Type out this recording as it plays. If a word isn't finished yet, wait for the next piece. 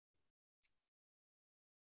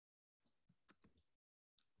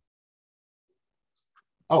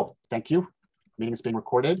Oh, thank you. Meeting is being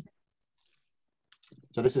recorded.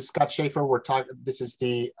 So this is Scott Schaefer. This is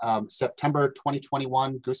the September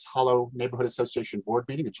 2021 Goose Hollow Neighborhood Association Board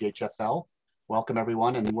Meeting, the GHFL. Welcome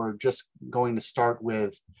everyone. And we're just going to start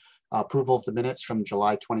with approval of the minutes from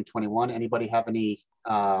July 2021. Anybody have any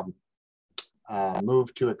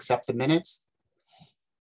move to accept the minutes?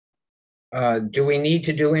 Do we need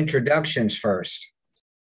to do introductions first?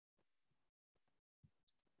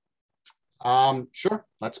 Sure,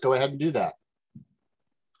 let's go ahead and do that.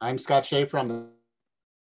 I'm Scott Schaefer. I'm the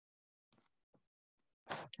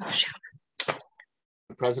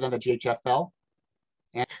president of GHFL.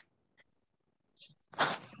 And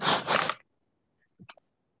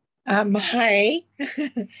hi.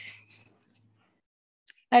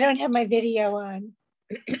 I don't have my video on.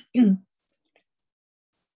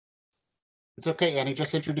 it's okay, Annie,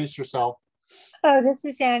 just introduce yourself. Oh, this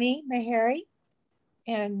is Annie Meharry,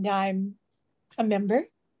 and I'm a member.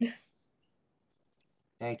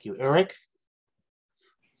 Thank you. Eric?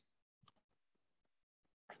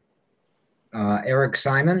 Eric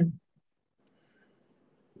Simon.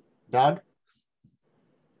 Doug?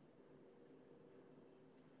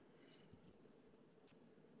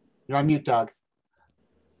 You're on mute, Doug.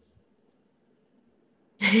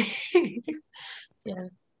 Yes.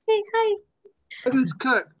 Hey, hi. This is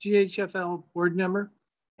Cook, GHFL board member.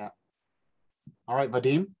 Yeah. All right,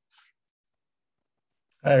 Vadim.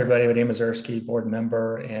 Hi, everybody. My name is Ersky, board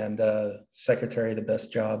member and secretary, the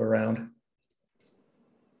best job around.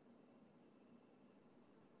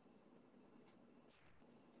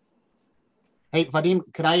 Hey, Vadim,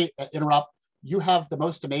 can I interrupt? You have the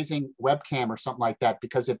most amazing webcam or something like that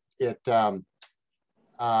because it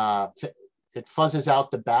fuzzes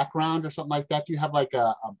out the background or something like that. Do you have like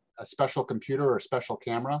a special computer or a special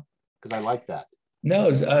camera? Because I like that.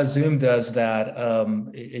 No, Zoom does that.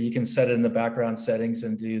 You can set it in the background settings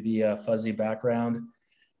and do the fuzzy background.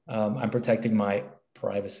 I'm protecting my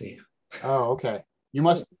privacy. Oh, okay. You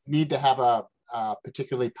must need to have a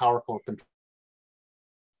particularly powerful computer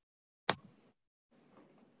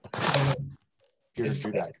to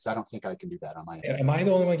do that, because I don't think I can do that on my end. Am I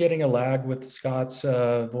the only one getting a lag with Scott's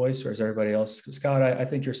voice, or is everybody else? Scott, I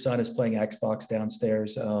think your son is playing Xbox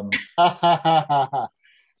downstairs.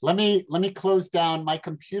 Let me close down. My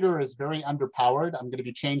computer is very underpowered. I'm going to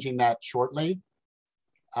be changing that shortly.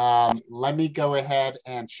 Let me go ahead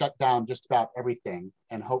and shut down just about everything,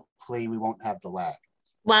 and hopefully we won't have the lag.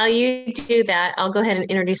 While you do that, I'll go ahead and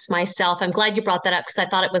introduce myself. I'm glad you brought that up because I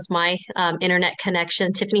thought it was my internet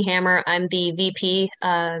connection. Tiffany Hammer, I'm the VP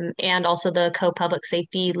and also the co-public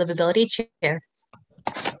safety livability chair.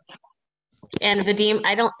 And Vadim,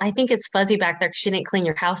 I think it's fuzzy back there because you didn't clean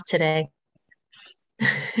your house today.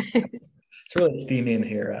 It's really steamy in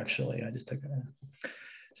here, actually. I just took a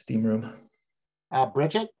steam room.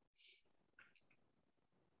 Bridget?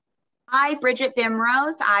 Hi, Bridget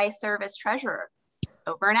Bimrose. I serve as treasurer.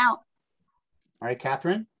 Over and out. All right,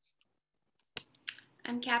 Catherine?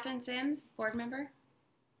 I'm Catherine Sims, board member.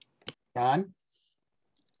 John?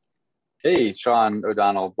 Hey, Sean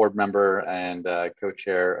O'Donnell, board member and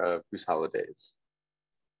co-chair of Goose Hollow Days.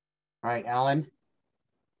 All right, Alan?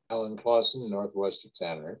 Alan Clausen, northwest of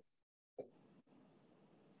Tanner.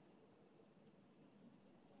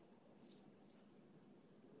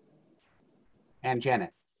 And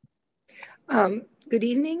Janet? Good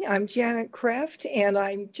evening. I'm Janet Kreft, and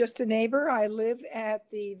I'm just a neighbor. I live at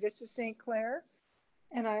the Vista St. Clair,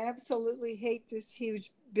 and I absolutely hate this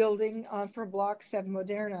huge building for Block 7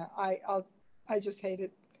 Moderna. I just hate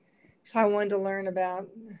it. So I wanted to learn about,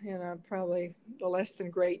 probably the less than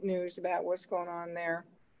great news about what's going on there.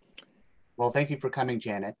 Well, thank you for coming,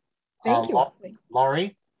 Janet. Thank you.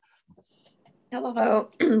 Laurie? Hello,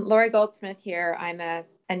 Lori Goldsmith here. I'm a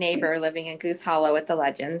neighbor living in Goose Hollow with the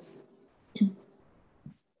Legends.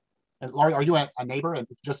 And Laurie, are you a neighbor? And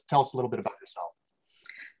just tell us a little bit about yourself.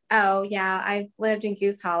 Oh yeah, I've lived in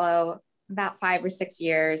Goose Hollow about 5 or 6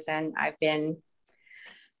 years, and I've been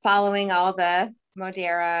following all the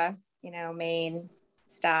Modera, main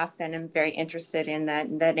stuff, and I'm very interested in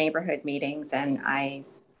the neighborhood meetings, and I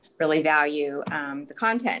really value the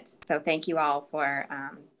content. So thank you all for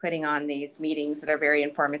putting on these meetings that are very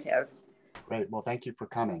informative. Great, well, thank you for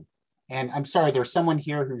coming. And I'm sorry, there's someone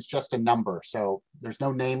here who's just a number, so there's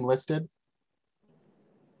no name listed.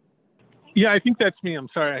 Yeah, I think that's me. I'm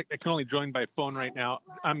sorry, I can only join by phone right now.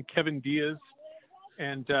 I'm Kevin Diaz,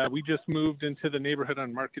 and we just moved into the neighborhood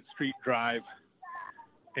on Market Street Drive,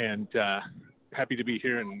 and happy to be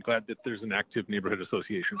here and glad that there's an active neighborhood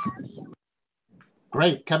association.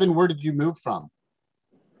 Great. Kevin, where did you move from?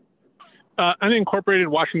 Unincorporated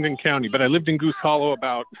Washington County, but I lived in Goose Hollow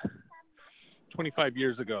about 25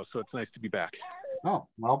 years ago, so it's nice to be back. Oh,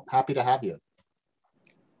 well, happy to have you.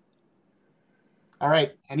 All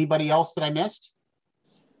right, anybody else that I missed?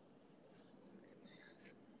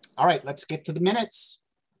 All right, let's get to the minutes.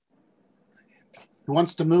 Who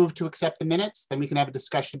wants to move to accept the minutes? Then we can have a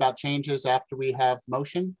discussion about changes after we have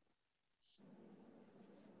motion.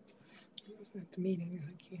 I wasn't at the meeting,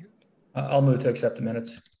 I can't. I'll move to accept the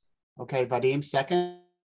minutes. Okay, Vadim, second.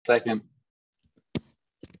 Second.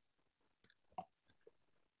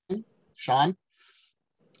 Sean?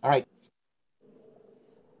 All right.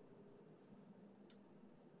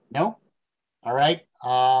 No? All right.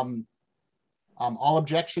 All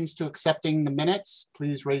objections to accepting the minutes,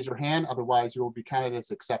 please raise your hand. Otherwise, you will be counted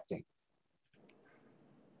as accepting.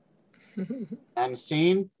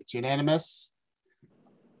 Unseen, it's unanimous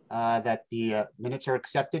that the minutes are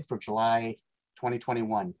accepted for July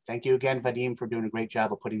 2021. Thank you again, Vadim, for doing a great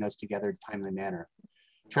job of putting those together in a timely manner.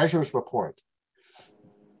 Treasurer's report.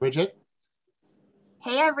 Bridget?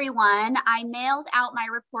 Hey everyone, I mailed out my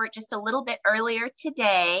report just a little bit earlier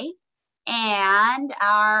today, and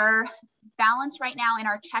our balance right now in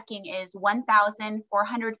our checking is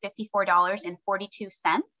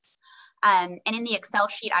 $1,454.42. And in the Excel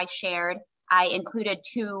sheet I shared, I included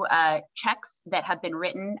two checks that have been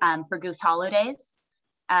written for Goose Holidays.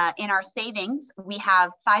 In our savings, we have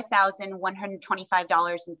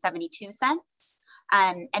 $5,125.72.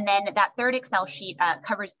 And then that third Excel sheet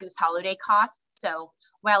covers Goose Holiday costs. So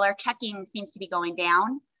while our checking seems to be going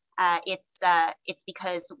down, it's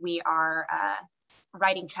because we are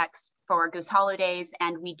writing checks for Goose Holidays,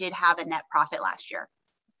 and we did have a net profit last year.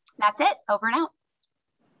 That's it, over and out.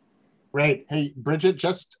 Great. Hey, Bridget,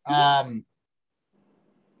 just for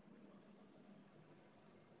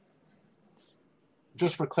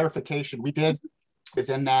clarification, we did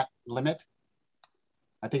within that limit.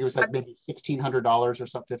 I think it was like maybe $1,600 or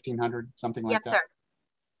something, $1,500, something like that. Yes, sir.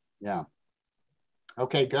 Yeah.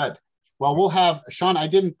 Okay, good. Well, we'll have, Sean, I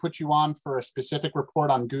didn't put you on for a specific report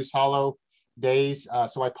on Goose Hollow days,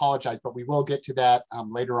 so I apologize, but we will get to that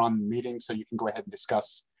later on in the meeting, so you can go ahead and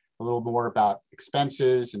discuss a little more about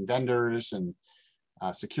expenses and vendors and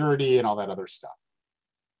security and all that other stuff.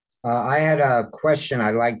 I had a question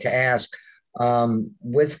I'd like to ask.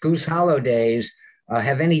 With Goose Hollow days,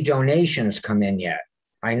 have any donations come in yet?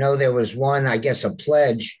 I know there was one, I guess, a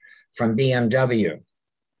pledge from BMW.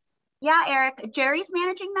 Yeah, Eric, Jerry's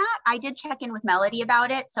managing that. I did check in with Melody about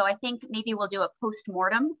it. So I think maybe we'll do a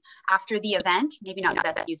post-mortem after the event, maybe not the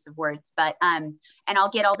best use of words, but, and I'll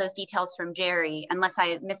get all those details from Jerry unless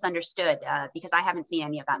I misunderstood because I haven't seen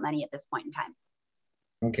any of that money at this point in time.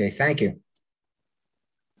 Okay, thank you.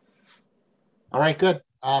 All right, good.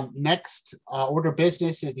 Next order of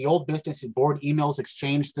business is the old business and board emails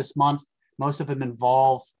exchanged this month. Most of them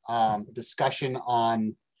involve discussion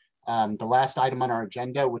on the last item on our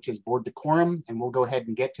agenda, which is board decorum, and we'll go ahead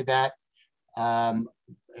and get to that.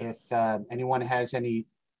 If anyone has any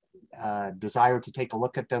desire to take a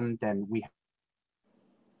look at them, then we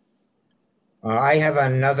I have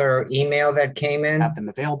another email that came in. have them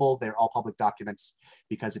available. They're all public documents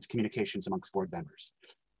because it's communications amongst board members.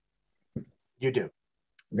 You do.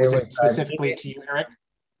 There was specifically to you, Eric?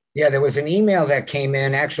 Yeah, there was an email that came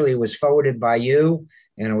in. Actually, it was forwarded by you,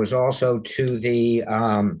 and it was also to the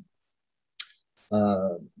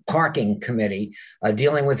parking committee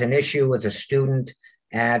dealing with an issue with a student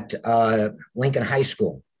at Lincoln High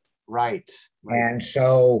School. Right. And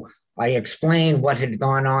so I explained what had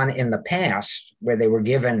gone on in the past where they were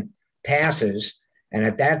given passes. And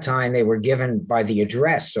at that time, they were given by the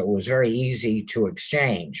address. So it was very easy to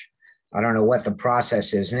exchange. I don't know what the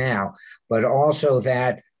process is now, but also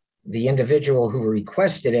that the individual who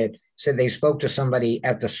requested it said they spoke to somebody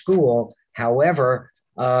at the school. However,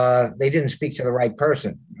 they didn't speak to the right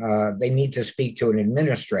person. They need to speak to an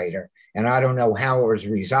administrator. And I don't know how it was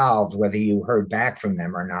resolved, whether you heard back from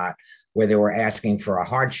them or not, where they were asking for a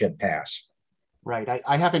hardship pass. Right.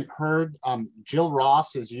 I haven't heard. Jill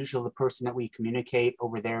Ross is usually the person that we communicate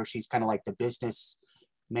over there. She's kind of like the business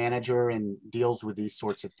manager and deals with these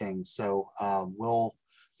sorts of things. So I'll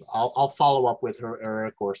follow up with her,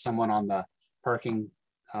 Eric, or someone on the parking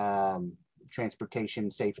transportation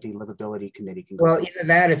safety livability committee can go. Well, either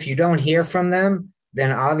that, if you don't hear from them,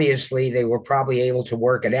 then obviously they were probably able to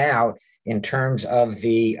work it out in terms of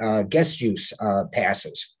the guest use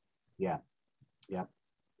passes. Yeah. Yeah.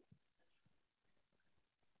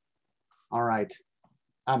 All right.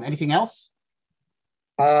 Anything else?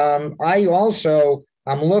 I'm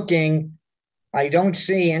looking, I don't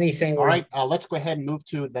see anything. All right, let's go ahead and move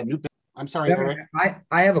to the new. I'm sorry, Eric.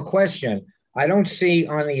 I have a question. I don't see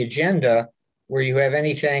on the agenda where you have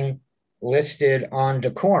anything listed on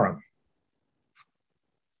decorum.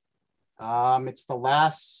 It's the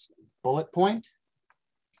last bullet point.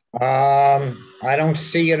 I don't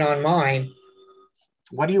see it on mine.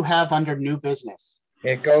 What do you have under new business?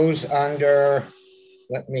 It goes under,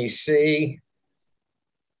 let me see.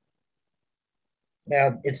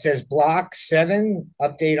 Now it says block 7,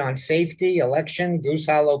 update on safety, election, Goose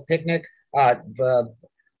Hollow picnic, the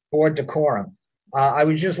board decorum. I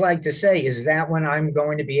would just like to say, is that when I'm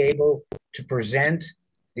going to be able to present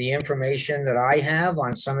the information that I have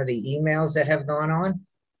on some of the emails that have gone on?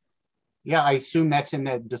 Yeah, I assume that's in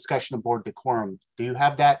the discussion of board decorum. Do you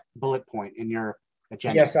have that bullet point in your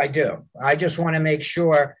agenda? Yes, I do. I just want to make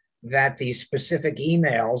sure that the specific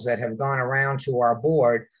emails that have gone around to our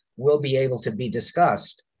board will be able to be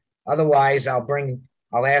discussed. Otherwise, I'll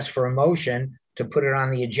ask for a motion to put it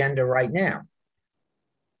on the agenda right now.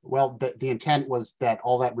 Well, the intent was that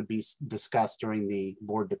all that would be discussed during the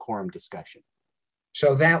board decorum discussion.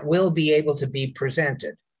 So that will be able to be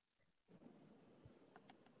presented.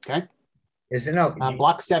 Okay. Is it no?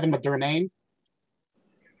 Block 7 would remain?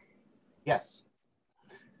 Yes.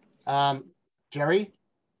 Jerry?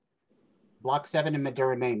 Block 7 in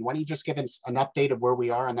Madura, Maine. Why don't you just give us an update of where we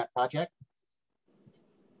are on that project?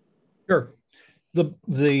 Sure. The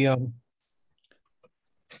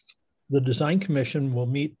design commission will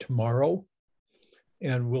meet tomorrow,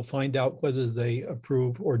 and we'll find out whether they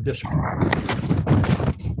approve or disapprove.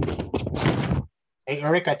 Hey,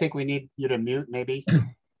 Eric, I think we need you to mute, maybe.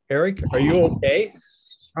 Eric, are you okay?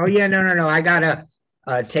 Oh yeah, no. I gotta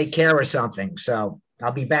take care of something, so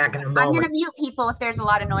I'll be back in a moment. I'm gonna mute people if there's a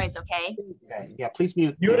lot of noise, okay? Okay, yeah, please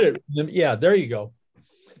mute. Mute it. Yeah, there you go.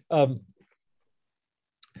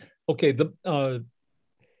 Okay,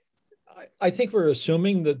 I think we're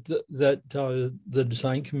assuming that the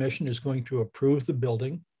design commission is going to approve the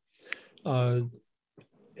building.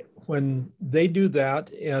 When they do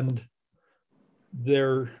that and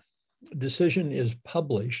their decision is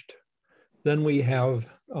published, then we have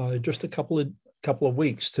just a couple of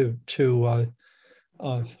weeks to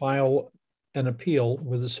file an appeal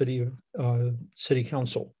with the city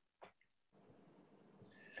council.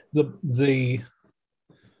 The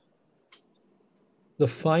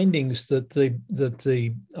findings that the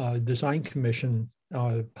design commission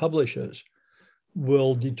publishes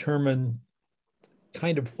will determine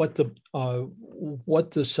kind of what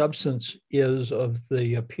the substance is of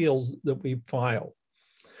the appeals that we file.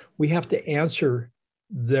 We have to answer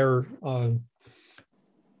their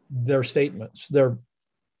statements, their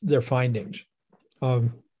findings,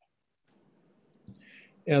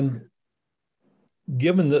 and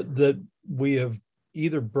given that we have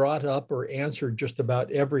either brought up or answered just about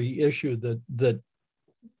every issue that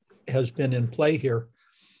has been in play here,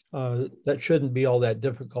 that shouldn't be all that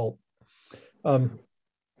difficult.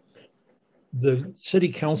 The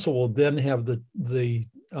city council will then have the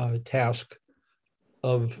task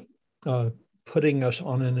of putting us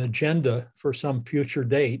on an agenda for some future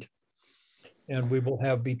date. And we will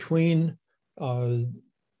have between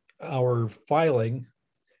our filing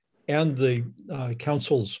and the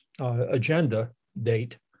council's agenda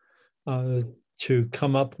date to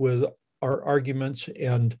come up with our arguments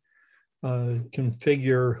and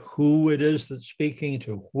configure who it is that's speaking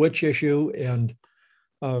to which issue, and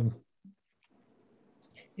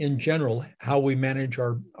in general, how we manage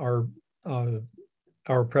our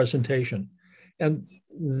presentation. And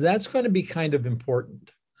that's going to be kind of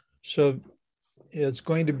important. So it's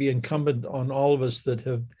going to be incumbent on all of us that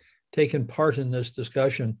have taken part in this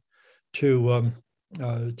discussion to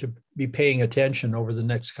be paying attention over the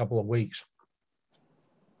next couple of weeks.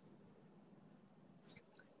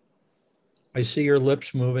 I see your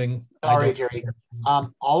lips moving. Sorry, Jerry.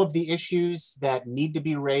 All of the issues that need to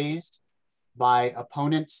be raised by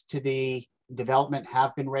opponents to the development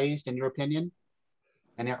have been raised, in your opinion,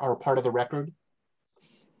 and are part of the record?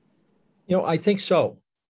 You know, I think so.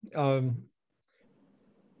 That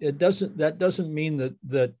doesn't mean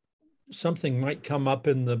that something might come up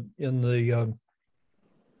in the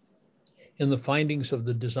findings of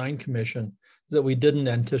the design commission that we didn't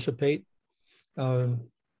anticipate. And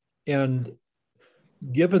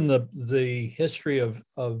given the history of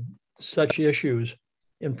such issues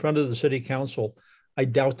in front of the city council, I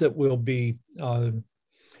doubt that we'll be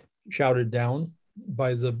shouted down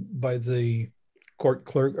by the court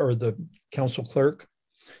clerk or the council clerk.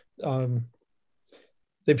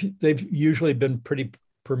 They've usually been pretty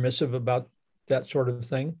permissive about that sort of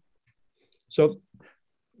thing. So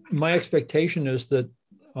my expectation is that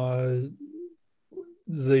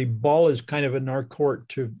the ball is kind of in our court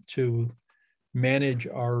to manage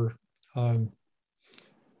our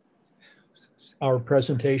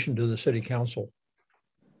presentation to the city council.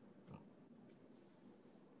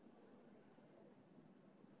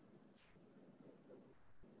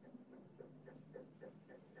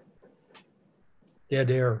 Dead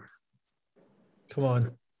air. Come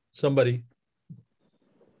on, somebody.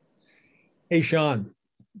 Hey, Sean.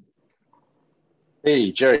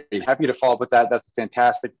 Hey, Jerry, happy to follow up with that. That's a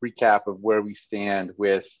fantastic recap of where we stand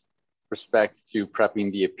with respect to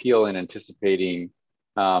prepping the appeal and anticipating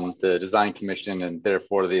the design commission and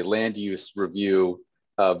therefore the land use review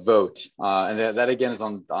vote. And that again is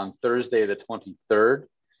on Thursday, the 23rd.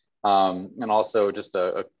 And also just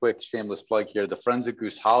a quick shameless plug here, the Friends of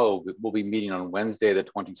Goose Hollow will be meeting on Wednesday, the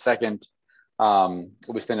 22nd.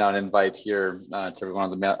 We'll be sending out an invite here to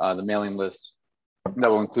everyone on the mailing list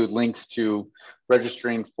that will include links to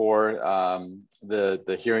registering for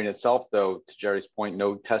the hearing itself, though to Jerry's point,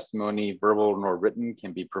 no testimony, verbal nor written,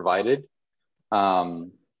 can be provided.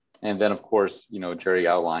 And then of course, you know, Jerry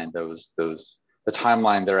outlined the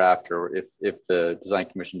timeline thereafter if the design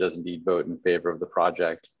commission does indeed vote in favor of the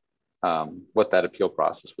project, what that appeal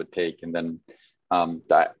process would take. And then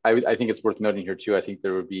I think it's worth noting here too, I think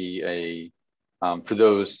there would be a, for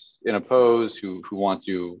those in oppose who want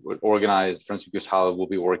to organize, Friends of Goose Hollow will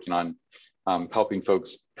be working on helping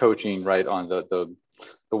folks coaching right on the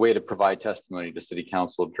way to provide testimony to City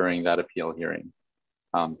Council during that appeal hearing.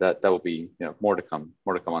 That will be, you know, more to come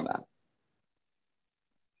on that.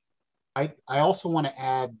 I also want to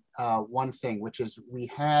add one thing, which is we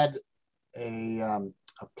had a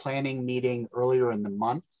planning meeting earlier in the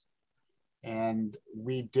month, and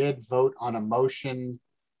we did vote on a motion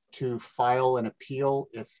to file an appeal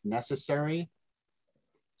if necessary.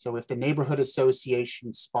 So if the neighborhood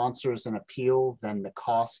association sponsors an appeal, then the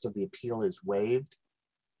cost of the appeal is waived.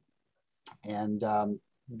 And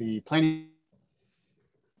the planning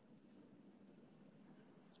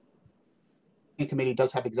committee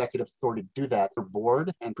does have executive authority to do that for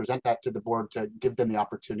board and present that to the board to give them the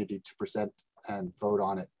opportunity to present and vote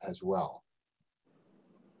on it as well.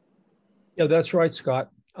 Yeah, that's right, Scott.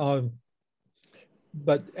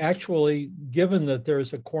 But actually, given that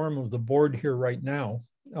there's a quorum of the board here right now,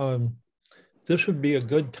 this would be a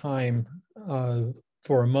good time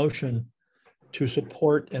for a motion to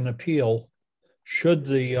support an appeal should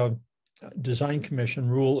the design commission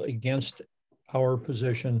rule against our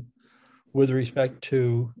position with respect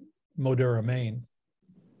to Modera, Maine.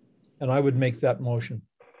 And I would make that motion.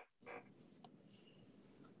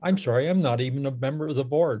 I'm sorry, I'm not even a member of the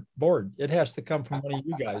board. It has to come from one of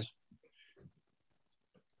you guys.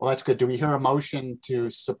 Well, that's good. Do we hear a motion to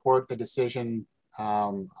support the decision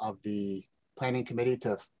of the planning committee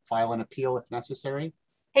to file an appeal if necessary?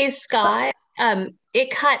 Hey, Scott, it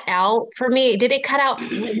cut out for me. Did it cut out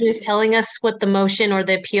when he was telling us what the motion or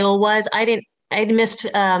the appeal was? I missed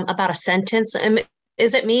about a sentence.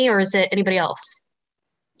 Is it me or is it anybody else?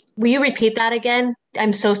 Will you repeat that again?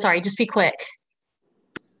 I'm so sorry. Just be quick.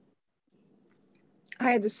 I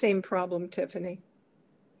had the same problem, Tiffany.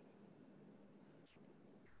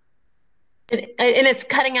 And it's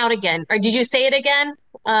cutting out again. Or did you say it again?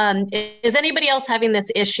 Is anybody else having this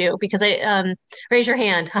issue? Because raise your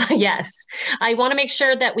hand. Yes. I want to make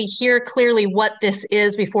sure that we hear clearly what this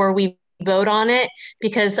is before we vote on it,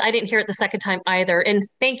 because I didn't hear it the second time either. And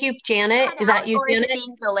thank you, Janet. Is that you, or Janet? Is it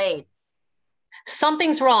being delayed?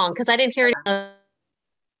 Something's wrong because I didn't hear it.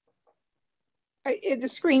 The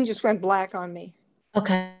screen just went black on me.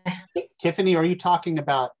 Okay. Tiffany, are you talking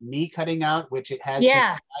about me cutting out, which it has,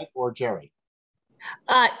 yeah, been, or Jerry?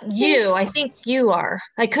 You, I think you are.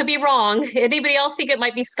 I could be wrong. Anybody else think it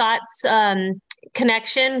might be Scott's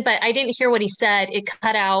connection? But I didn't hear what he said. It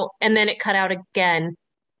cut out and then it cut out again.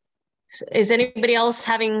 Is anybody else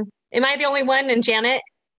having, am I the only one? And Janet?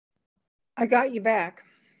 I got you back.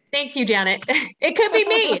 Thank you, Janet. It could be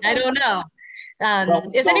me. I don't know.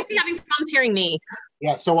 Is anybody having problems hearing me?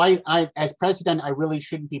 Yeah, so I, as president, I really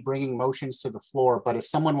shouldn't be bringing motions to the floor, but if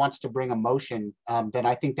someone wants to bring a motion, then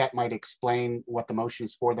I think that might explain what the motion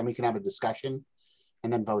is for. Then we can have a discussion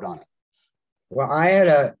and then vote on it.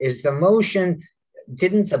 Well, is the motion,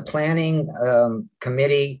 didn't the planning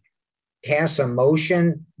committee pass a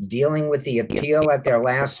motion dealing with the appeal at their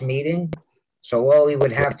last meeting? So all we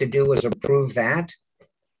would have to do is approve that?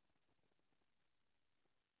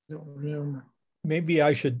 Maybe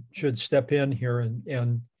I should step in here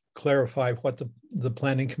and clarify what the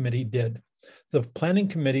planning committee did. The planning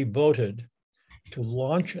committee voted to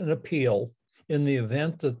launch an appeal in the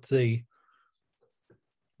event that the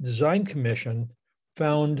design commission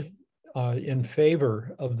found in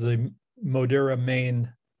favor of the Modera,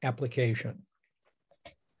 Maine application.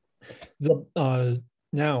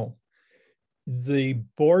 Now, the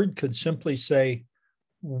board could simply say,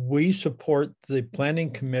 we support the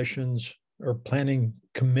planning commission's or planning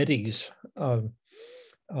committee's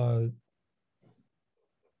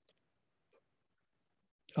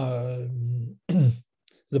the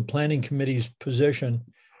planning committee's position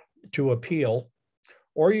to appeal,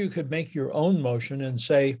 or you could make your own motion and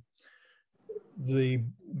say the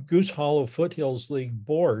Goose Hollow Foothills League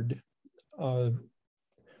board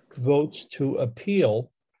votes to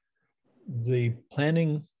appeal the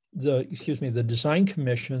design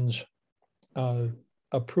commission's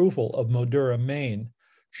approval of Modura, Maine,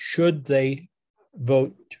 should they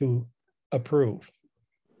vote to approve.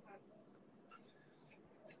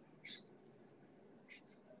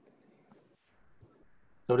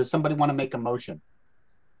 So does somebody want to make a motion?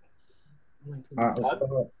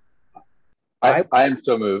 I am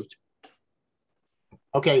so moved.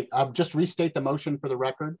 Okay, just restate the motion for the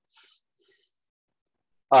record.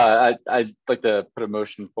 I'd like to put a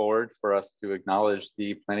motion forward for us to acknowledge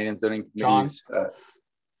the Planning and Zoning Committee's.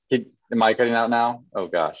 Am I cutting out now? Oh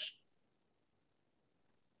gosh.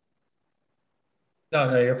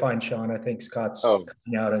 No, you're fine, Sean. I think Scott's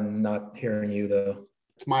cutting out and not hearing you though.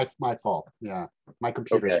 It's my fault. Yeah, my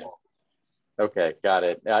computer's fault. Okay, got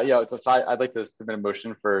it. Yeah, so I'd like to submit a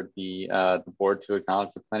motion for the board to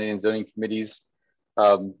acknowledge the Planning and Zoning Committee's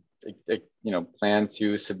plan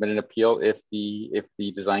to submit an appeal if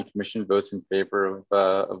the Design Commission votes in favor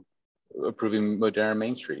of approving Modura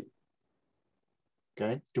Main Street.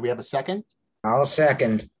 Okay, do we have a second? I'll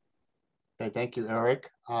second. Okay, thank you, Eric.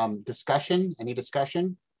 Discussion, any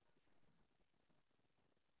discussion?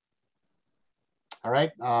 All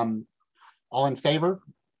right, all in favor?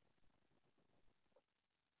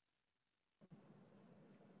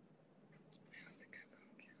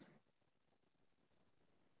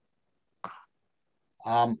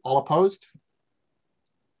 All opposed?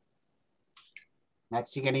 Not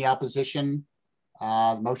seeing any opposition.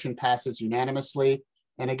 The motion passes unanimously.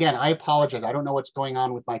 And again, I apologize. I don't know what's going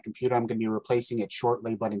on with my computer. I'm going to be replacing it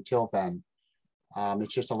shortly, but until then,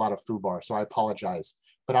 it's just a lot of foobar, so I apologize.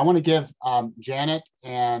 But I want to give Janet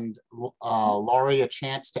and Laurie a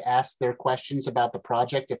chance to ask their questions about the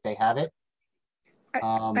project if they have it.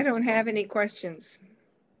 I don't have any questions.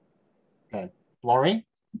 Okay, Laurie?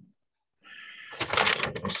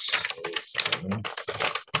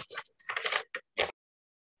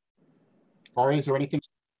 Laurie, is there anything?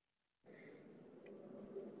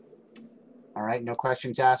 All right, no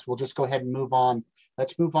questions asked. We'll just go ahead and move on.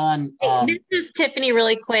 Let's move on. This is Tiffany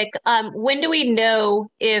really quick. When do we know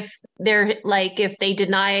if if they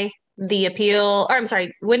deny the appeal, or I'm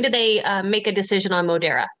sorry, when do they make a decision on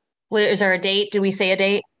Modura? Is there a date? Do we say a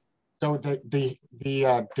date? So the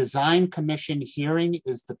Design Commission hearing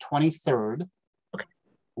is the 23rd. Okay.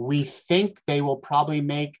 We think they will probably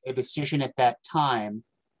make a decision at that time,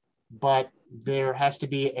 but there has to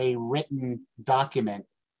be a written document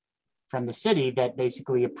from the city that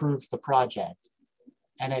basically approves the project.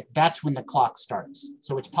 And that's when the clock starts.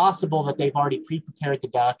 So it's possible that they've already pre-prepared the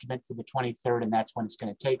document for the 23rd, and that's when it's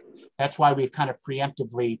going to take. That's why we've kind of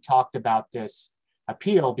preemptively talked about this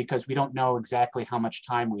appeal, because we don't know exactly how much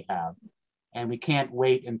time we have. And we can't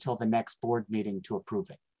wait until the next board meeting to approve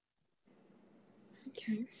it.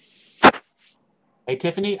 Okay. Hey,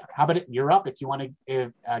 Tiffany, how about it? You're up if you want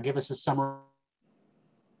to give us a summary.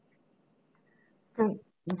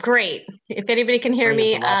 Great. If anybody can hear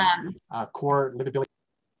me. Core livability.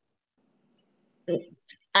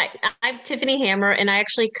 I'm Tiffany Hammer, and I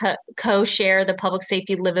actually co-share the public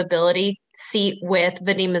safety livability seat with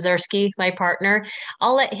Vadim Mazursky, my partner.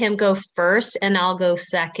 I'll let him go first, and I'll go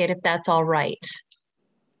second, if that's all right.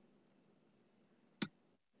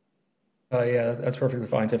 Yeah, that's perfectly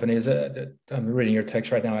fine, Tiffany. I'm reading your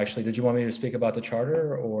text right now, actually. Did you want me to speak about the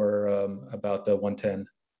charter or about the 110?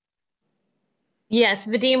 Yes,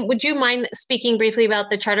 Vadim, would you mind speaking briefly about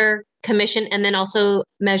the Charter Commission and then also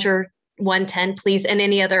Measure 110, please, and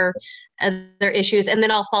any other issues? And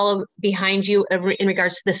then I'll follow behind you in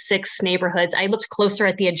regards to the 6 neighborhoods. I looked closer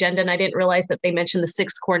at the agenda and I didn't realize that they mentioned the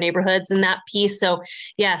 6 core neighborhoods in that piece. So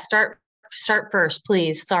yeah, start first,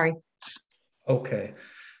 please. Sorry. Okay.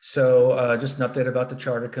 So just an update about the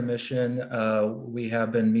Charter Commission. We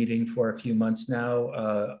have been meeting for a few months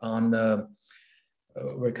now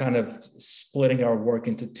we're kind of splitting our work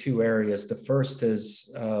into 2 areas. The first is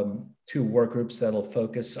 2 work groups that'll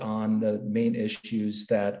focus on the main issues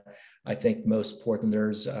that I think most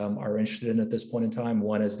Portlanders are interested in at this point in time.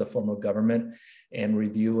 One is the form of government, and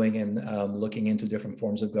reviewing and looking into different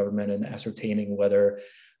forms of government and ascertaining whether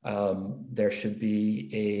there should be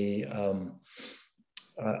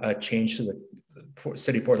a change to the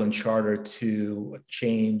City Portland Charter to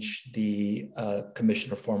change the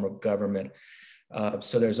commissioner form of government.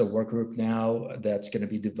 So there's a work group now that's going to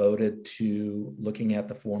be devoted to looking at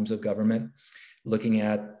the forms of government, looking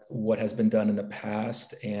at what has been done in the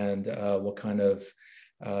past and what kind of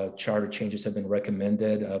charter changes have been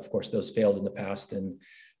recommended. Of course, those failed in the past,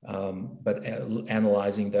 but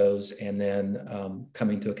analyzing those and then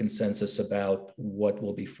coming to a consensus about what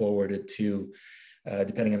will be forwarded to,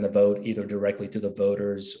 depending on the vote, either directly to the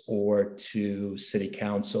voters or to city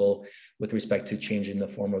council with respect to changing the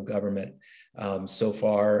form of government. So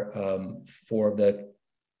far, all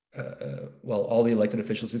the elected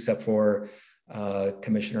officials except for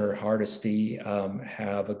Commissioner Hardesty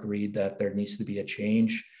have agreed that there needs to be a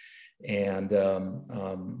change. And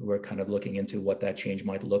we're kind of looking into what that change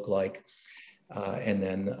might look like. And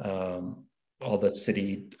then all the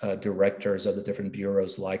city directors of the different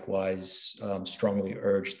bureaus likewise strongly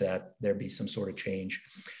urge that there be some sort of change.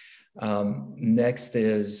 Next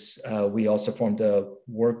is we also formed a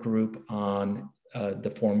work group on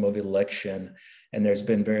the form of election. And there's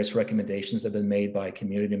been various recommendations that have been made by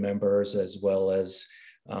community members, as well as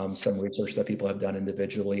some research that people have done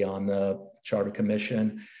individually on the Charter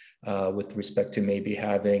Commission. With respect to maybe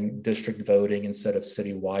having district voting instead of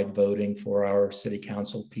citywide voting for our city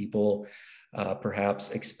council people,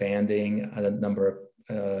 perhaps expanding the number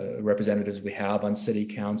of representatives we have on city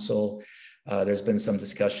council. There's been some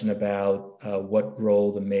discussion about what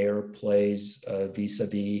role the mayor plays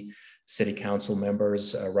vis-a-vis city council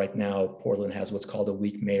members. Right now, Portland has what's called a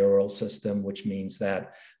weak mayoral system, which means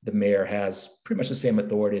that the mayor has pretty much the same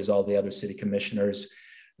authority as all the other city commissioners,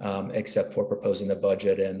 except for proposing the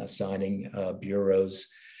budget and assigning bureaus.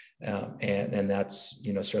 And that's,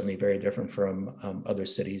 certainly very different from other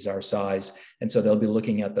cities our size. And so they'll be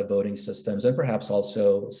looking at the voting systems, and perhaps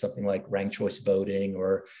also something like ranked choice voting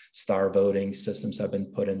or star voting systems have been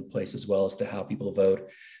put in place as well as to how people vote.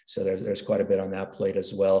 So there's quite a bit on that plate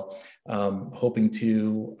as well. Hoping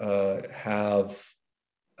to have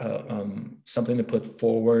something to put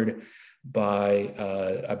forward by,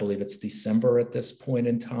 I believe it's December at this point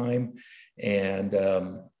in time. And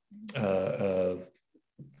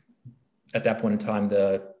at that point in time,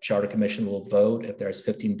 the Charter Commission will vote. If there's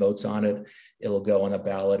 15 votes on it, it'll go on a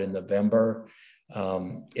ballot in November.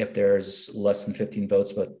 If there's less than 15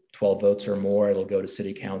 votes, but 12 votes or more, it'll go to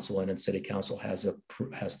City Council, and then City Council has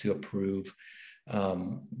to approve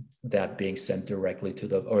that being sent directly to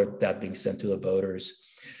the voters.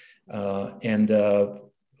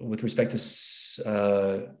 With respect to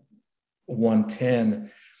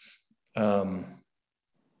 110, let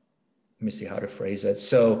me see how to phrase it.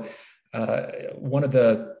 So one of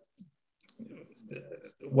the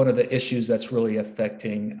issues that's really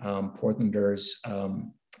affecting Portlanders,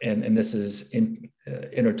 and this is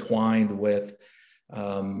intertwined with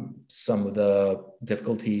some of the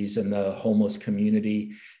difficulties in the homeless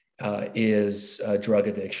community, is drug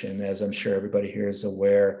addiction. As I'm sure everybody here is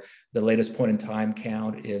aware, the latest point in time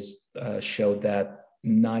count showed that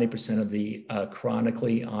 90% of the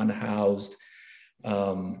chronically unhoused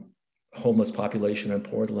homeless population in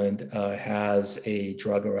Portland has a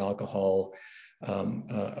drug or alcohol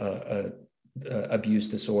abuse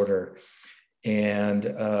disorder. And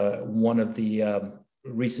one of the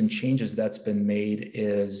recent changes that's been made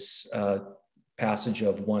is passage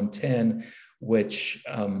of 110, which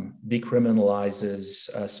decriminalizes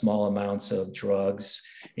small amounts of drugs,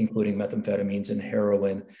 including methamphetamines and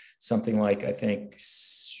heroin, something like, I think,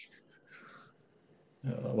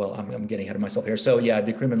 well, I'm getting ahead of myself here. So yeah,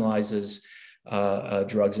 decriminalizes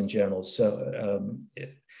drugs in general. So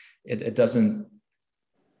it doesn't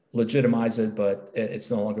legitimize it, but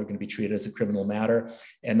it's no longer going to be treated as a criminal matter.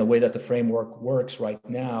 And the way that the framework works right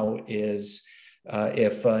now is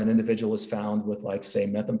if an individual is found with, like, say,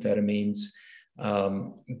 methamphetamines,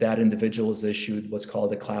 that individual is issued what's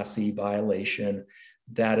called a Class C violation.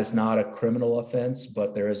 That is not a criminal offense,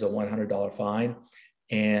 but there is a $100 fine.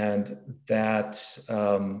 And that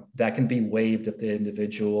can be waived if the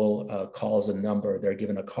individual calls a number. They're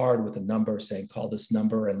given a card with a number saying, call this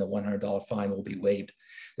number, and the $100 fine will be waived.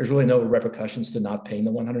 There's really no repercussions to not paying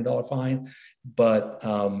the $100 fine, but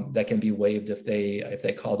that can be waived if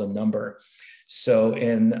they call the number. So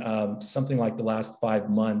in something like the last 5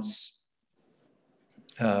 months,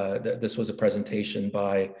 this was a presentation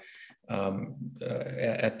by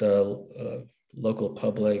at the Local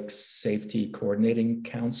Public Safety Coordinating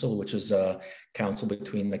Council, which is a council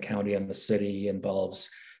between the county and the city, involves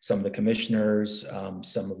some of the commissioners,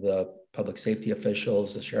 some of the public safety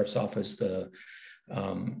officials, the sheriff's office, the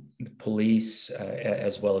police,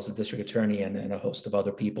 as well as the district attorney and a host of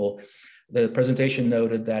other people. The presentation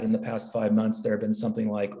noted that in the past 5 months, there have been something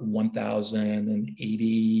like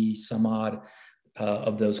 1,080 some odd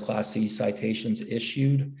of those Class C citations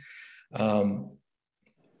issued.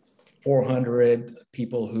 400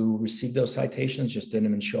 people who received those citations just didn't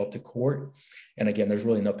even show up to court. And again, there's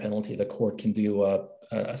really no penalty. The court can do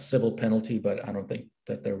a civil penalty, but I don't think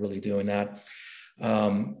that they're really doing that.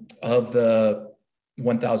 Of the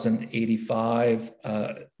 1,085,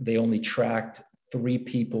 they only tracked 3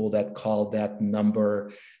 people that called that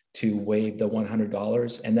number to waive the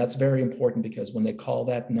 $100. And that's very important because when they call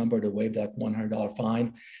that number to waive that $100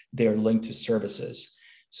 fine, they're linked to services.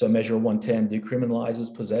 So Measure 110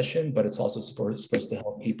 decriminalizes possession, but it's also supposed to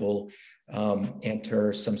help people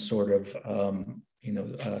enter some sort of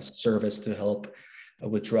service to help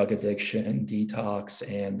with drug addiction, detox,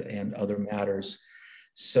 and other matters.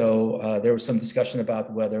 So there was some discussion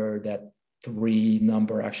about whether that 3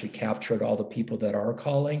 number actually captured all the people that are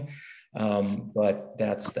calling, but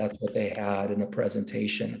that's what they had in the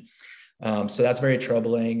presentation. So that's very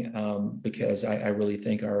troubling because I really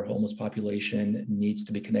think our homeless population needs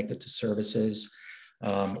to be connected to services.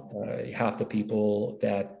 Half the people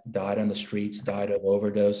that died on the streets died of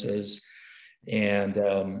overdoses. And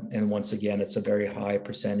once again, it's a very high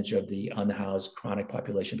percentage of the unhoused chronic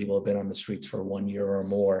population. People have been on the streets for 1 year or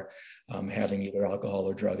more, having either alcohol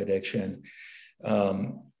or drug addiction.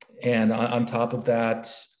 And on top of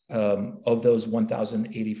that, of those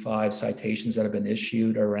 1,085 citations that have been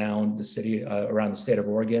issued around the city, around the state of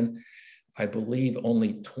Oregon, I believe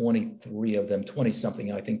only 23 of them, 20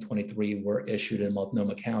 something, I think 23 were issued in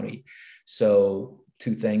Multnomah County. So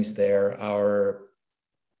 2 things there. Our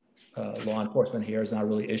law enforcement here is not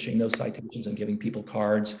really issuing those citations and giving people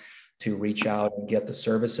cards to reach out and get the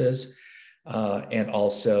services. And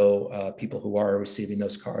also people who are receiving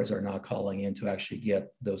those cards are not calling in to actually get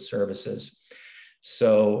those services.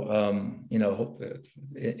 So,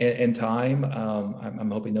 in time,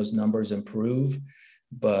 I'm hoping those numbers improve,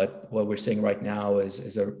 but what we're seeing right now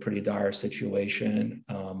is a pretty dire situation.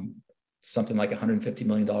 Something like $150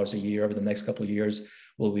 million a year over the next couple of years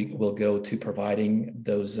will go to providing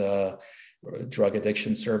those drug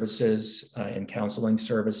addiction services and counseling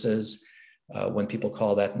services when people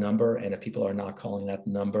call that number. And if people are not calling that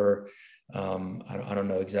number, I don't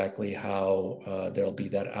know exactly how there'll be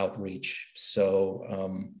that outreach.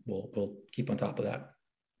 So we'll keep on top of that.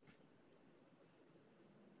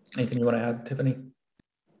 Anything you want to add, Tiffany?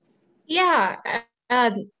 Yeah.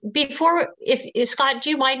 Before, if Scott, do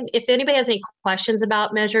you mind if anybody has any questions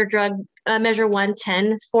about Measure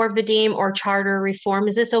 110 for Vadim or charter reform?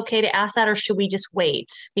 Is this okay to ask that, or should we just wait?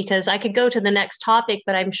 Because I could go to the next topic,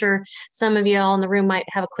 but I'm sure some of you all in the room might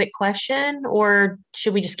have a quick question, or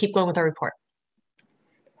should we just keep going with our report?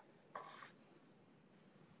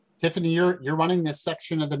 Tiffany, you're running this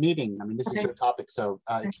section of the meeting. I mean, this is your topic, so.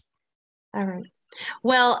 All right.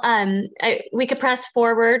 Well, we could press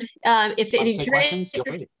forward. If it take questions, feel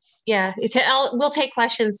free. Yeah, we'll take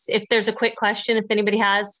questions if there's a quick question. If anybody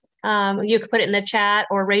has, you could put it in the chat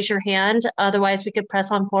or raise your hand. Otherwise, we could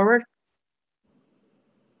press on forward.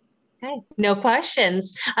 Okay, no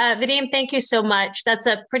questions. Vadim, thank you so much. That's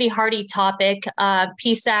a pretty hearty topic.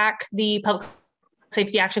 PSAC, the Public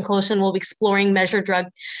Safety Action Coalition, will be exploring Measure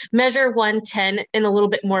 110 in a little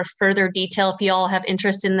bit more further detail. If you all have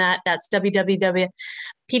interest in that, that's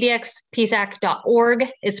www.pdxpsac.org.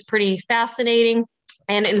 It's pretty fascinating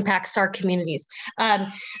and impacts our communities.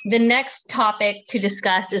 The next topic to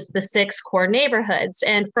discuss is the 6 core neighborhoods.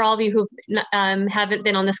 And for all of you who haven't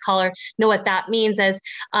been on this call or know what that means, as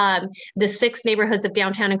the 6 neighborhoods of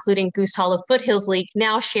downtown, including Goose Hollow Foothills League,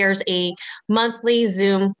 now shares a monthly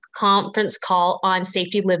Zoom conference call on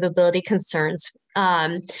safety livability concerns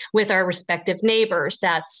with our respective neighbors.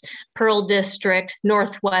 That's Pearl District,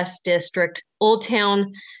 Northwest District, Old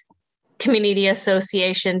Town Community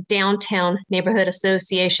Association, Downtown Neighborhood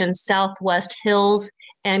Association, Southwest Hills,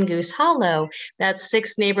 and Goose Hollow. That's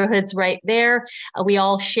 6 neighborhoods right there. We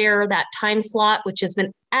all share that time slot, which has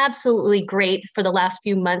been absolutely great for the last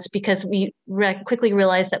few months because we quickly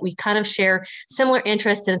realized that we kind of share similar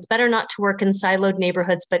interests, and it's better not to work in siloed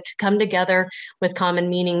neighborhoods, but to come together with common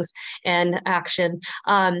meanings and action.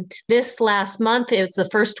 This last month, it was the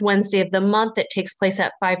first Wednesday of the month. It takes place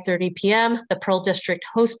at 5:30 p.m. The Pearl District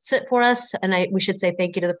hosts it for us, and we should say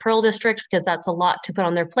thank you to the Pearl District because that's a lot to put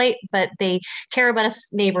on their plate, but they care about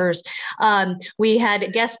us neighbors. We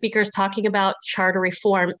had guest speakers talking about charter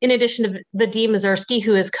reform. In addition to Vadim Mazurski,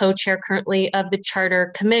 who is co-chair currently of the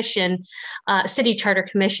Charter Commission, City Charter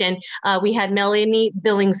Commission, we had Melanie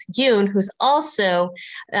Billings-Yoon, who's also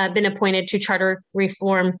been appointed to Charter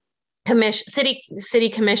Reform Commission, City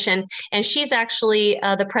Commission, and she's actually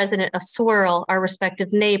the president of Swirl, our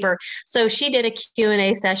respective neighbor. So she did a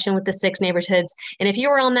Q&A session with the 6 neighborhoods, and if you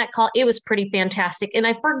were on that call, it was pretty fantastic. And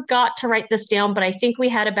I forgot to write this down, but I think we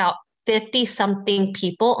had about 50 something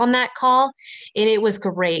people on that call, and it was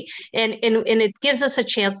great. And it gives us a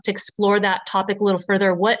chance to explore that topic a little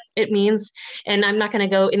further, what it means. And I'm not going to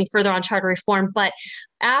go any further on charter reform, but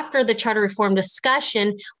after the charter reform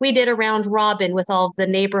discussion, we did a round robin with all of the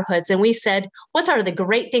neighborhoods, and we said, what are the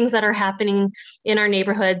great things that are happening in our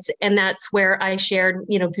neighborhoods? And that's where I shared,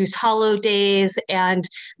 Goose Hollow days and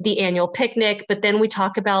the annual picnic. But then we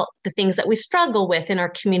talk about the things that we struggle with in our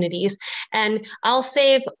communities. And I'll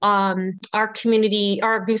save our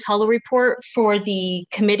Goose Hollow report for the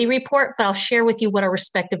committee report, but I'll share with you what our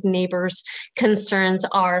respective neighbors' concerns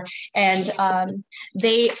are. And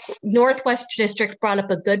Northwest District brought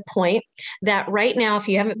up a good point that right now, if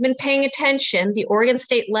you haven't been paying attention, the Oregon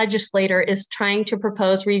State Legislature is trying to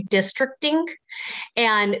propose redistricting,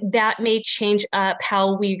 and that may change up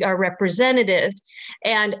how we are represented.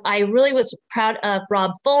 And I really was proud of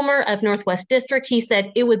Rob Fulmer of Northwest District. He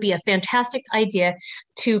said it would be a fantastic idea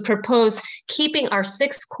to propose keeping our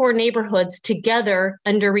 6 core neighborhoods together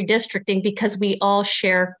under redistricting because we all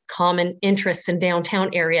share common interests in downtown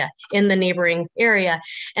area, in the neighboring area.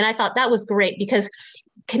 And I thought that was great because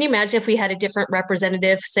can you imagine if we had a different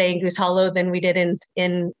representative say in Goose Hollow than we did in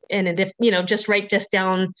a just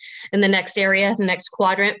down in the next area, the next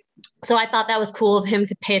quadrant. So I thought that was cool of him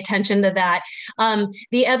to pay attention to that.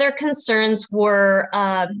 The other concerns were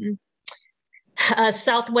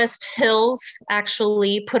Southwest Hills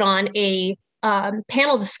actually put on a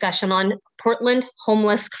panel discussion on Portland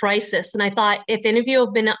homeless crisis. And I thought if any of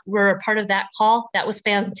you were a part of that call, that was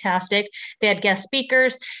fantastic. They had guest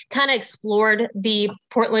speakers, kind of explored the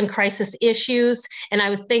Portland crisis issues. And I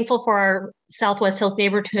was thankful for our Southwest Hills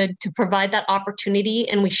neighborhood to provide that opportunity.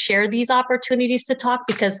 And we share these opportunities to talk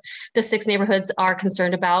because the 6 neighborhoods are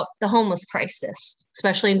concerned about the homeless crisis,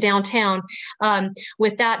 especially in downtown.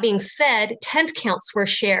 With that being said, tent counts were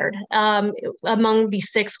shared among the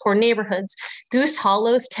 6 core neighborhoods. Goose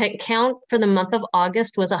Hollow's tent count for the month of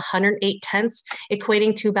August was 108 tents,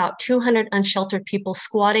 equating to about 200 unsheltered people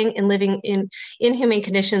squatting and living in inhumane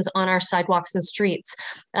conditions on our sidewalks and streets.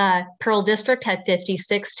 Pearl District had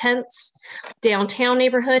 56 tents. Downtown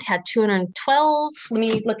neighborhood had 212. Let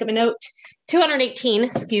me look at my note. 218,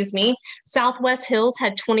 excuse me. Southwest Hills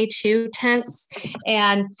had 22 tents,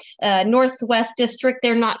 and Northwest District,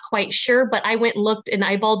 they're not quite sure, but I went and looked and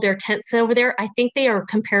eyeballed their tents over there. I think they are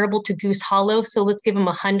comparable to Goose Hollow, so let's give them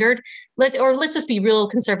 100. Let's just be real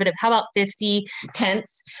conservative. How about 50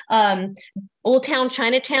 tents? Old Town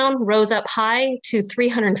Chinatown rose up high to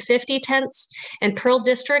 350 tents, and Pearl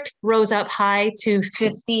District rose up high to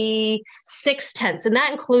 56 tents, and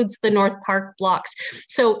that includes the North Park blocks.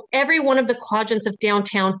 So every one of the quadrants of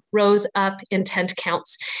downtown rose up in tent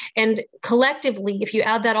counts. And collectively, if you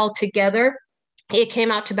add that all together, it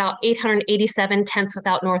came out to about 887 tents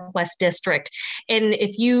without Northwest District. And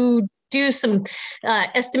if you do some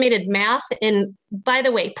estimated math, and by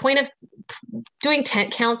the way, point of doing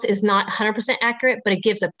tent counts is not 100% accurate, but it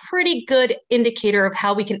gives a pretty good indicator of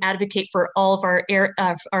how we can advocate for all of our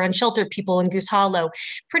unsheltered people in Goose Hollow.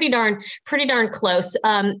 Pretty darn close.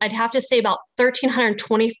 I'd have to say about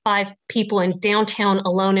 1,325 people in downtown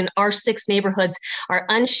alone in our 6 neighborhoods are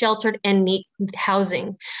unsheltered and need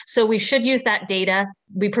housing. So we should use that data.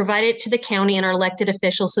 We provide it to the county and our elected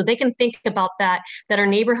officials so they can think about that our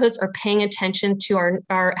neighborhoods are paying attention to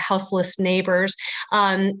our houseless neighbors.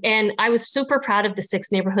 And I was super proud of the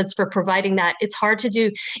 6 neighborhoods for providing that. It's hard to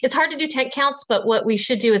do tent counts, but what we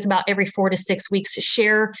should do is about every 4 to 6 weeks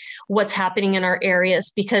share what's happening in our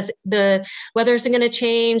areas because the weather's going to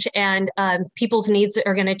change and people's needs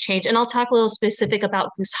are going to change. And I'll talk a little specific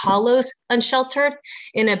about Goose Hollow's unsheltered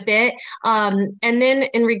in a bit. And then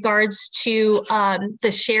in regards to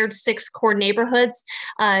the shared 6 core neighborhoods,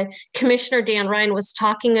 Commissioner Dan Ryan was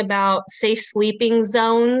talking about safe sleeping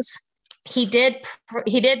zones. He did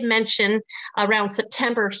mention around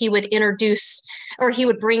September he would introduce or he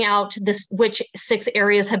would bring out which 6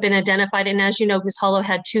 areas have been identified. And as you know, Goose Hollow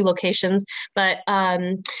had 2 locations, but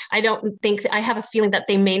I have a feeling that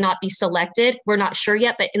they may not be selected. We're not sure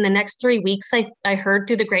yet, but in the next 3 weeks, I heard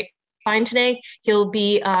through the grapevine today, he'll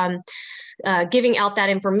be giving out that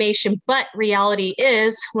information. But reality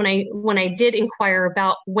is, when I did inquire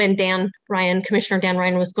about when Commissioner Dan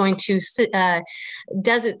Ryan was going to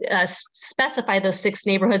specify those 6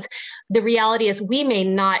 neighborhoods, the reality is we may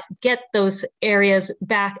not get those areas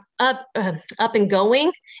back up and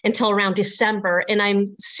going until around December. And I'm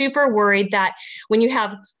super worried that when you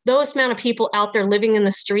have those amount of people out there living in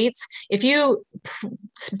the streets, if you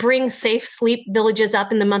bring safe sleep villages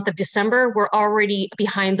up in the month of December, we're already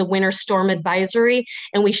behind the winter storm advisory,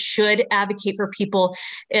 and we should advocate for people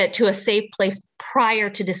to a safe place prior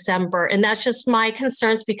to December. And that's just my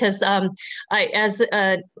concerns because the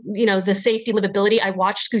safety livability, I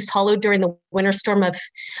watched Goose Hollow during the winter storm of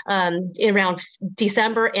around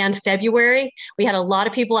December and February. We had a lot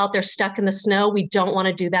of people out there stuck in the snow. We don't want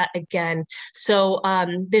to do that again. So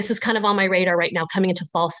this is kind of on my radar right now coming into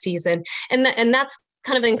fall season. And that's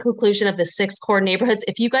kind of in conclusion of the 6 core neighborhoods.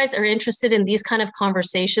 If you guys are interested in these kind of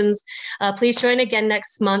conversations, please join again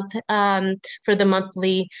next month for the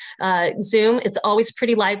monthly Zoom. It's always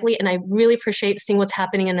pretty lively, and I really appreciate seeing what's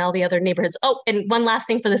happening in all the other neighborhoods. Oh, and one last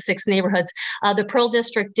thing for the 6 neighborhoods. The Pearl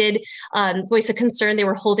District did voice a concern. They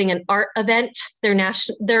were holding an art event,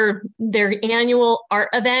 their annual art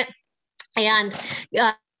event, and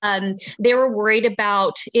they were worried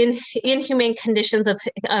about inhumane conditions of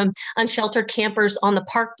unsheltered campers on the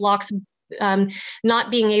park blocks, not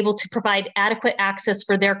being able to provide adequate access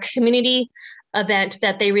for their community event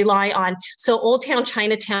that they rely on. So Old Town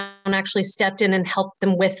Chinatown actually stepped in and helped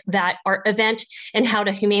them with that art event and how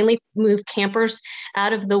to humanely move campers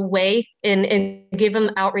out of the way and give them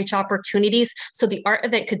outreach opportunities so the art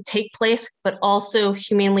event could take place, but also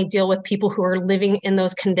humanely deal with people who are living in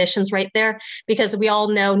those conditions right there. Because we all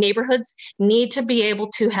know neighborhoods need to be able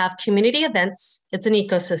to have community events. It's an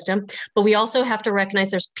ecosystem, but we also have to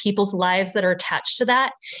recognize there's people's lives that are attached to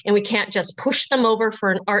that. And we can't just push them over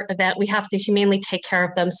for an art event. We have to humanely take care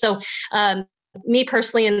of them. So me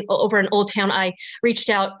personally, over in Old Town, I reached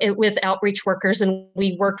out with outreach workers and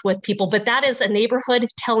we worked with people, but that is a neighborhood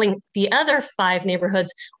telling the other 5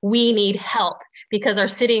 neighborhoods, we need help because our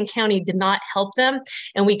city and county did not help them.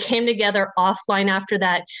 And we came together offline after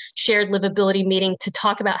that shared livability meeting to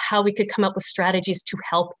talk about how we could come up with strategies to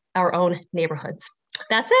help our own neighborhoods.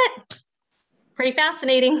 That's it. Pretty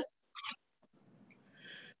fascinating.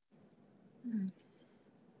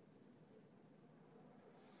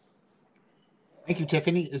 Thank you,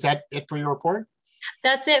 Tiffany. Is that it for your report?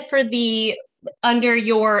 That's it for the, under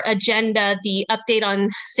your agenda, the update on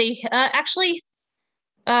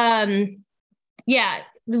yeah,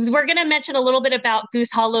 we're going to mention a little bit about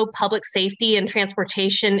Goose Hollow public safety and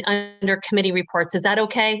transportation under committee reports. Is that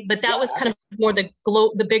okay? But that was kind of more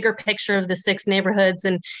the bigger picture of the 6 neighborhoods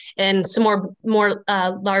and some more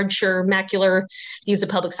larger macular views of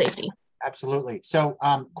public safety. Absolutely. So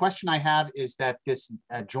question I have is that this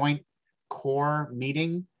joint core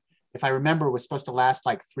meeting, if I remember, was supposed to last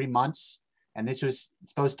like 3 months, and this was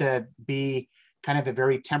supposed to be kind of a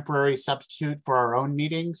very temporary substitute for our own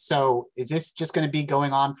meeting. So is this just going to be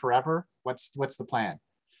going on forever? What's the plan?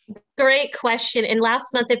 Great question. And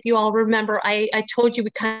last month, if you all remember, I told you we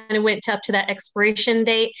kind of went up to that expiration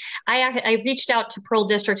date. I reached out to Pearl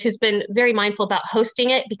District, who's been very mindful about hosting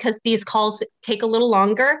it because these calls take a little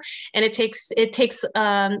longer, and it takes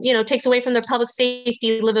away from their public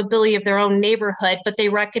safety livability of their own neighborhood, but they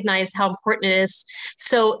recognize how important it is.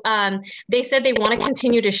 So they said they want to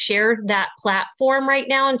continue to share that platform right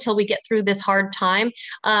now until we get through this hard time.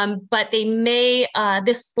 But they may,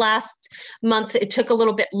 this last month, it took a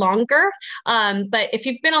little bit longer. But if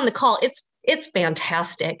you've been on the call, it's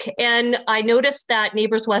fantastic. And I noticed that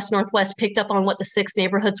Neighbors West Northwest picked up on what the 6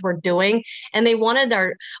 neighborhoods were doing, and they wanted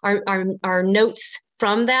our notes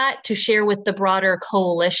from that to share with the broader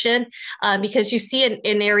coalition because you see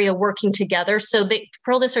an area working together. So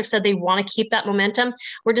Pearl District said they want to keep that momentum.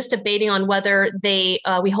 We're just debating on whether we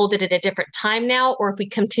hold it at a different time now, or if we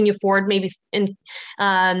continue forward maybe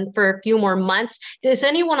for a few more months. Does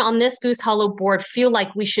anyone on this Goose Hollow board feel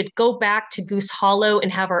like we should go back to Goose Hollow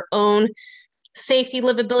and have our own safety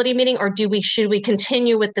livability meeting, or should we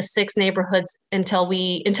continue with the 6 neighborhoods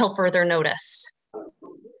until further notice?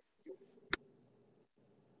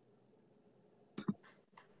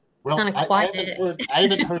 Well, I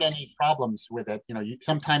haven't heard any problems with it.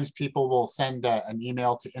 Sometimes people will send an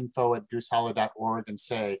email to info@goosehollow.org and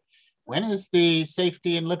say, when is the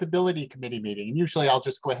Safety and Livability Committee meeting? And usually I'll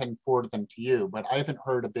just go ahead and forward them to you, but I haven't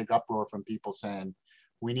heard a big uproar from people saying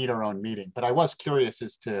we need our own meeting. But I was curious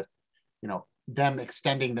as to, them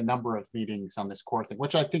extending the number of meetings on this core thing,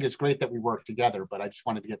 which I think is great that we work together, but I just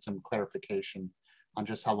wanted to get some clarification on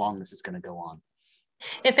just how long this is going to go on.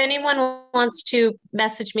 If anyone wants to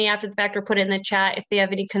message me after the fact or put it in the chat if they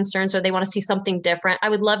have any concerns or they want to see something different, I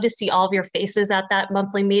would love to see all of your faces at that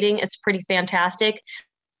monthly meeting. It's pretty fantastic.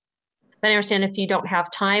 But I understand if you don't have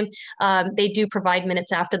time, they do provide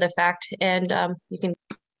minutes after the fact, and you can.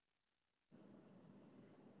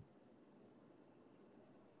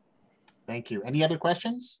 Thank you. Any other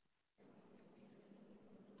questions?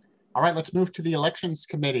 All right, let's move to the Elections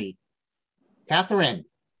Committee. Catherine.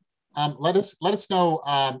 Let us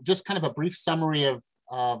know just kind of a brief summary of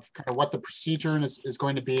kind of what the procedure is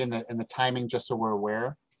going to be and the timing, just so we're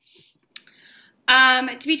aware?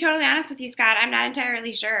 To be totally honest with you, Scott, I'm not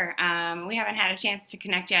entirely sure. We haven't had a chance to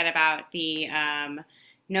connect yet about the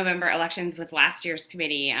November elections with last year's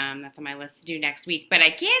committee. That's on my list to do next week. But I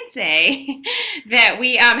can say that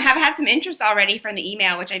we have had some interest already from the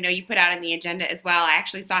email, which I know you put out in the agenda as well. I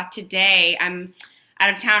actually saw today, I'm out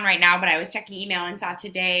of town right now, but I was checking email and saw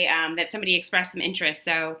today that somebody expressed some interest.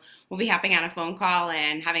 So we'll be hopping on a phone call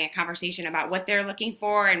and having a conversation about what they're looking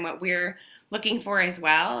for and what we're looking for as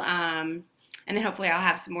well. And then hopefully I'll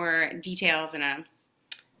have some more details and a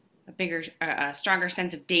bigger, stronger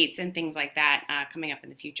sense of dates and things like that coming up in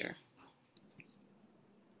the future.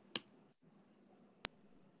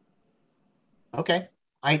 Okay.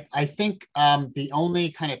 I think the only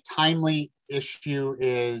kind of timely issue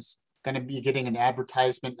is going to be getting an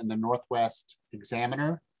advertisement in the Northwest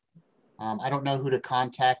Examiner. I don't know who to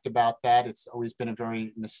contact about that. It's always been a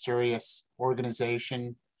very mysterious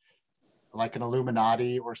organization, like an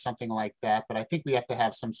Illuminati or something like that. But I think we have to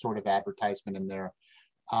have some sort of advertisement in there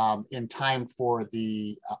in time for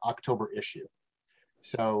the October issue.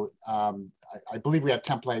 So I believe we have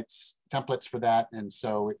templates for that. And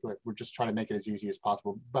so we're just trying to make it as easy as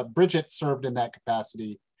possible. But Bridget served in that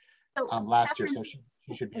capacity last year, so she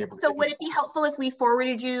should be able to. So would it be helpful if we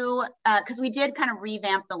forwarded you, because we did kind of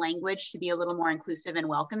revamp the language to be a little more inclusive and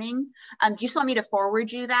welcoming. Do you just want me to forward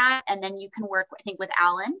you that? And then you can work, I think, with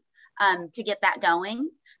Alan to get that going.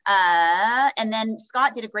 And then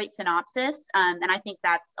Scott did a great synopsis. And I think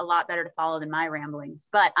that's a lot better to follow than my ramblings,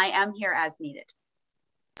 but I am here as needed.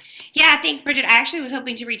 Yeah, thanks, Bridget. I actually was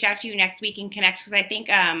hoping to reach out to you next week and connect because I think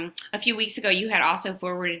a few weeks ago you had also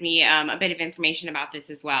forwarded me a bit of information about this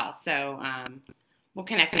as well. So we'll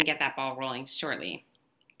connect and get that ball rolling shortly.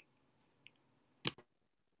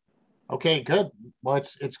 Okay, good. Well,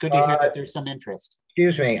 it's good to hear that there's some interest.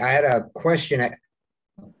 Excuse me, I had a question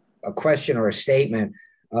or a statement.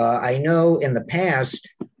 I know in the past,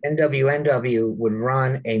 NWNW would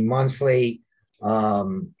run a monthly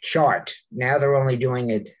chart. Now they're only doing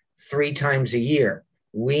it 3 times a year.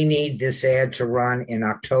 We need this ad to run in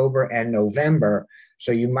October and November.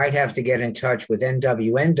 So you might have to get in touch with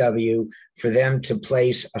NWNW for them to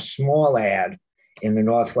place a small ad in the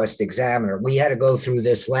Northwest Examiner. We had to go through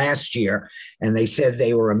this last year and they said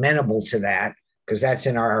they were amenable to that because that's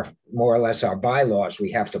in our, more or less our bylaws.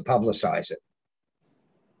 We have to publicize it.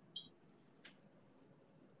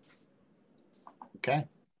 Okay,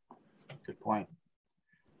 good point.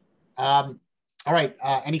 All right,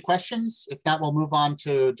 any questions? If not, we'll move on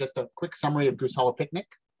to just a quick summary of Goose Hollow Picnic.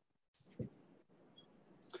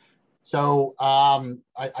 So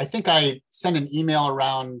I think I sent an email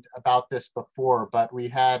around about this before, but we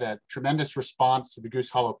had a tremendous response to the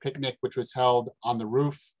Goose Hollow Picnic, which was held on the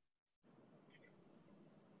roof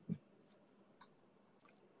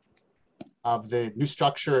of the new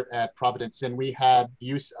structure at Providence, and we had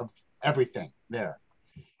use of everything there.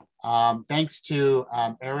 Thanks to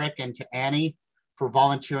Eric and to Annie for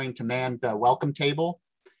volunteering to man the welcome table.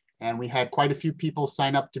 And we had quite a few people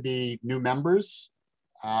sign up to be new members.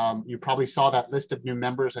 You probably saw that list of new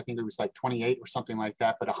members. I think it was like 28 or something like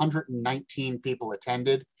that, but 119 people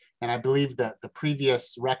attended. And I believe that the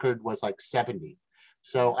previous record was like 70.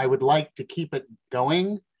 So I would like to keep it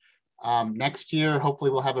going. Next year,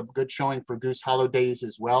 hopefully we'll have a good showing for Goose Hollow Days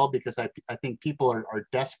as well, because I think people are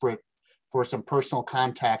desperate for some personal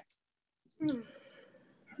contact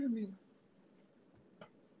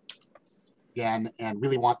again, and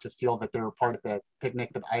really want to feel that they're a part of the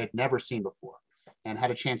picnic that I had never seen before and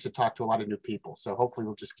had a chance to talk to a lot of new people. So hopefully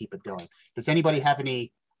we'll just keep it going. Does anybody have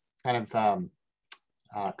any kind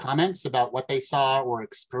of comments about what they saw or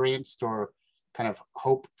experienced or kind of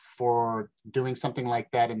hope for doing something like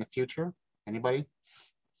that in the future? Anybody?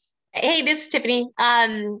 Hey, this is Tiffany.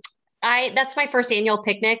 That's my first annual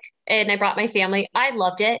picnic and I brought my family. I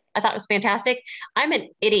loved it. I thought it was fantastic. I'm an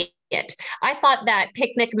idiot. I thought that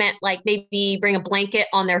picnic meant like maybe bring a blanket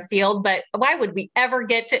on their field, but why would we ever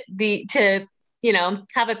get to you know,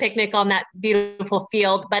 have a picnic on that beautiful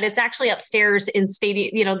field? But it's actually upstairs in stadium,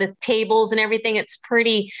 you know, the tables and everything. It's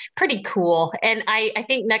pretty cool. And I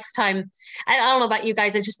think next time, I don't know about you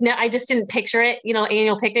guys, I just didn't picture it, you know,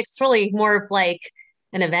 annual picnic. It's really more of like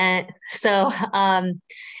an event. So am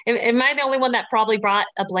I the only one that probably brought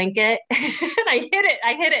a blanket? I hid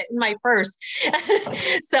it in my purse.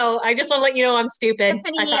 So I just want to let you know I'm stupid.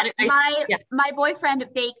 Tiffany, my boyfriend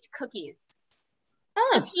baked cookies.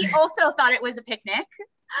 Oh. He also thought it was a picnic.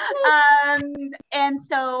 And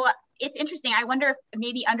so it's interesting. I wonder if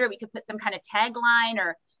maybe under it we could put some kind of tagline,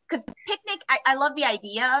 or because picnic, I love the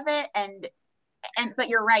idea of it. And But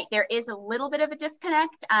you're right, there is a little bit of a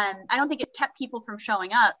disconnect. I don't think it kept people from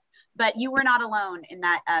showing up, but you were not alone in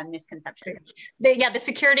that misconception. The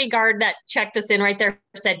security guard that checked us in right there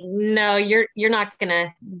said, no, you're not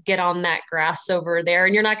gonna get on that grass over there,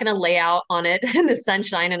 and you're not gonna lay out on it in the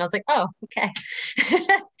sunshine. And I was like, oh, okay.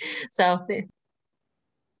 So.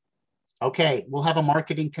 Okay, we'll have a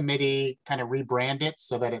marketing committee kind of rebrand it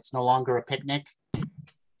so that it's no longer a picnic.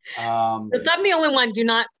 If I'm the only one, do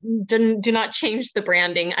not change the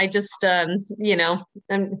branding. I just, you know,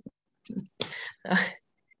 so.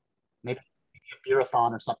 Maybe a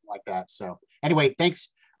beer-a-thon or something like that. So anyway, thanks.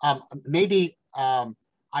 Maybe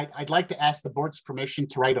I'd like to ask the board's permission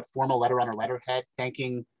to write a formal letter on our letterhead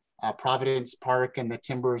thanking Providence Park and the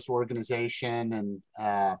Timbers organization and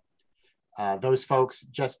those folks,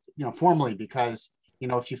 just, you know, formally, because, you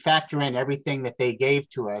know, if you factor in everything that they gave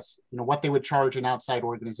to us, you know, what they would charge an outside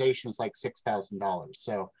organization was like $6,000.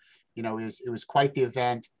 So, you know, it was quite the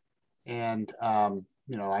event. And,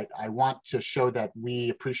 you know, I want to show that we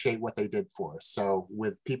appreciate what they did for us. So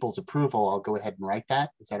with people's approval, I'll go ahead and write that.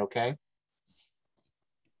 Is that okay?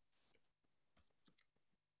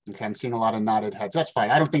 Okay, I'm seeing a lot of nodded heads. That's fine.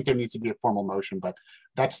 I don't think there needs to be a formal motion, but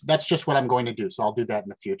that's just what I'm going to do. So I'll do that in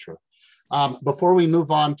the future. Before we move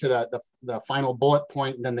on to the final bullet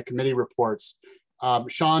point and then the committee reports,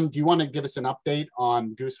 Sean, do you want to give us an update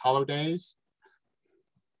on Goose Hollow Days?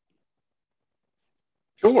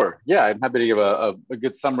 Sure. Yeah, I'm happy to give a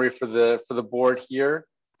good summary for the board here.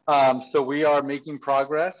 So we are making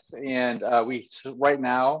progress, and we right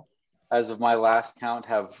now, as of my last count,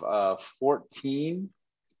 have 14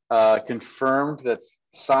 confirmed, that's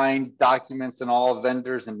signed documents, and all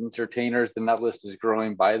vendors and entertainers, and that list is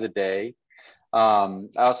growing by the day. I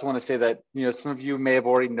also want to say that, you know, some of you may have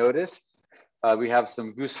already noticed we have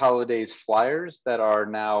some Goose Hollow Days flyers that are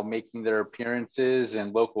now making their appearances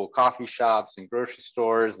in local coffee shops and grocery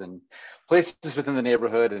stores and places within the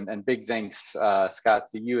neighborhood. And big thanks, Scott,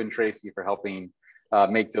 to you and Tracy for helping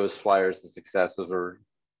make those flyers a success. Those were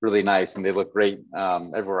really nice, and they look great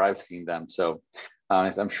everywhere I've seen them. So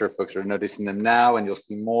I'm sure folks are noticing them now, and you'll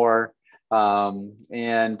see more.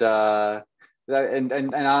 And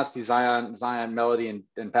honestly, Zion, Melody,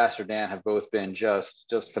 and Pastor Dan have both been just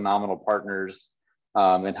phenomenal partners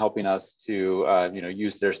in helping us to you know,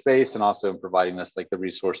 use their space, and also in providing us like the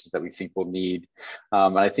resources that we think we'll need.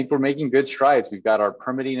 And I think we're making good strides. We've got our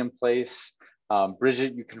permitting in place.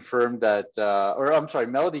 Bridget, you confirmed that, or I'm sorry,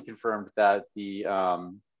 Melody confirmed that the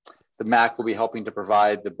MAC will be helping to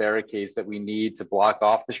provide the barricades that we need to block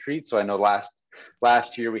off the street. So I know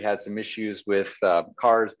last year we had some issues with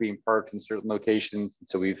cars being parked in certain locations.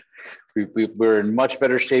 So we're in much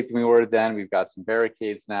better shape than we were then. We've got some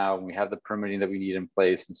barricades now, and we have the permitting that we need in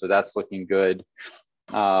place. And so that's looking good.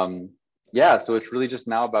 Yeah, so it's really just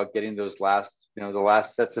now about getting those last, you know, the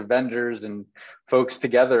last sets of vendors and folks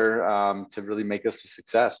together to really make this a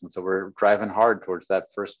success. And so we're driving hard towards that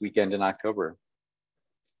first weekend in October.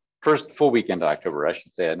 First full weekend in October, I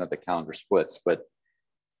should say. I know the calendar splits, but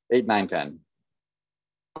 8, 9, 10.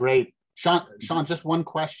 Great. Sean, just one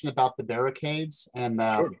question about the barricades. And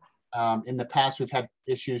Sure. In the past, we've had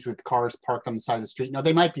issues with cars parked on the side of the street. Now,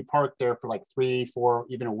 they might be parked there for like 3, 4,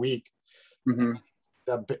 even a week. Mm-hmm.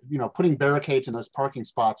 You know, putting barricades in those parking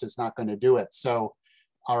spots is not going to do it. So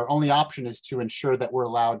our only option is to ensure that we're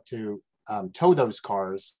allowed to tow those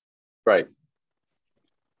cars. Right.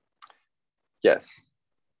 Yes.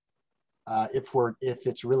 If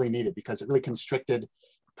it's really needed, because it really constricted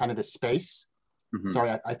kind of the space. Mm-hmm.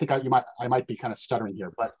 Sorry, I think I might be kind of stuttering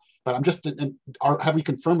here, but I'm just, have we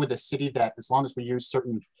confirmed with the city that as long as we use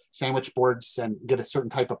certain sandwich boards and get a certain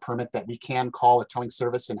type of permit, that we can call a towing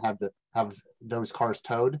service and have those cars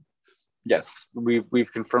towed? Yes,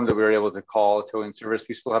 we've confirmed that we were able to call a towing service.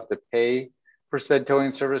 We still have to pay for said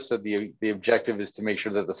towing service. So the objective is to make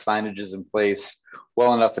sure that the signage is in place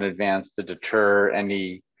well enough in advance to deter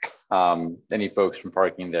any folks from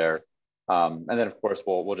parking there. And then of course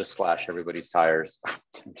we'll just slash everybody's tires.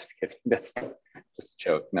 I'm just kidding. That's just a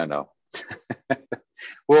joke. No.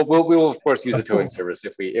 we will of course use a towing service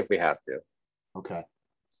if we have to. Okay.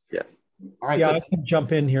 Yes. All right. Yeah, good. I can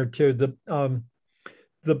jump in here too.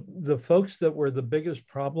 The folks that were the biggest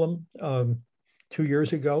problem 2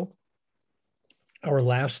 years ago, our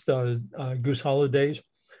last Goose Hollow Days,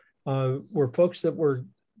 were folks that were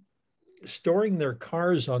storing their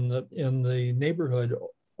cars in the neighborhood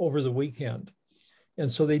over the weekend.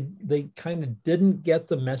 And so they kind of didn't get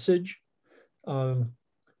the message,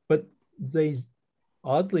 but they,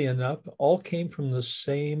 oddly enough, all came from the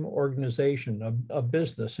same organization, a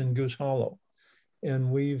business in Goose Hollow.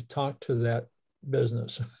 And we've talked to that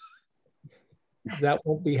business. That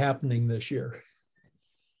won't be happening this year.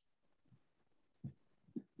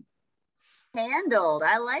 Handled.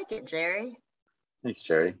 I like it, Jerry. Thanks,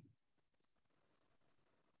 Jerry.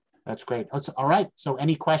 That's great. All right. So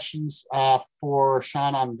any questions for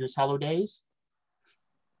Sean on Goose Hollow Days?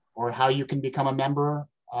 Or how you can become a member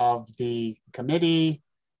of the committee,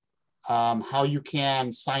 how you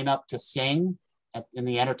can sign up to sing in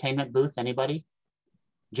the entertainment booth? Anybody?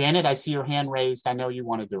 Janet, I see your hand raised. I know you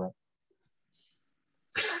want to do it.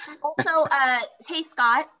 Also, hey,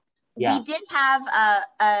 Scott, yeah. We did have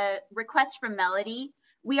a request from Melody.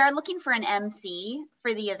 We are looking for an MC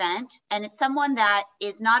for the event, and it's someone that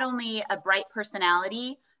is not only a bright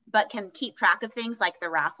personality, but can keep track of things like the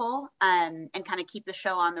raffle and kind of keep the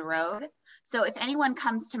show on the road. So if anyone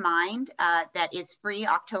comes to mind that is free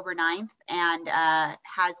October 9th and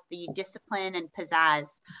has the discipline and pizzazz,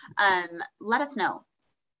 let us know.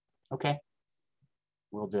 Okay,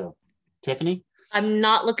 will do. Tiffany? I'm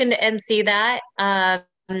not looking to MC that.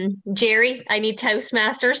 Jerry, I need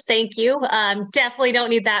Toastmasters. Thank you. Definitely don't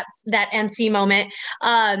need that MC moment.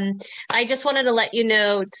 I just wanted to let you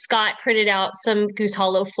know, Scott printed out some Goose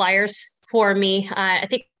Hollow flyers for me. I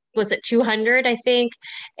think was it 200, I think.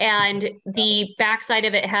 And the backside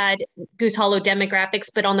of it had Goose Hollow demographics,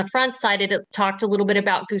 but on the front side, it talked a little bit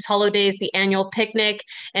about Goose Hollow Days, the annual picnic,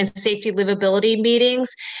 and safety livability meetings.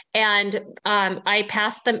 And I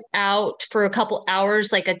passed them out for a couple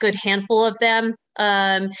hours, like a good handful of them.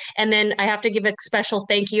 And then I have to give a special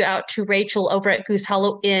thank you out to Rachel over at Goose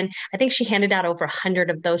Hollow Inn. I think she handed out over 100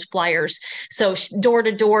 of those flyers. So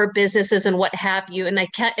door-to-door businesses and what have you. And I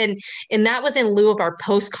can't, and that was in lieu of our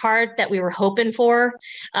postcard that we were hoping for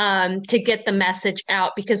to get the message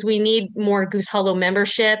out, because we need more Goose Hollow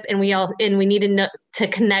membership, and we need to know, to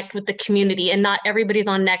connect with the community. And not everybody's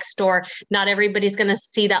on Nextdoor. Not everybody's going to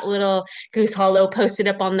see that little Goose Hollow posted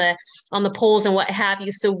up on the polls and what have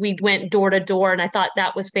you. So we went door to door, and I thought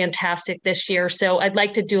that was fantastic this year. So I'd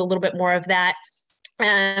like to do a little bit more of that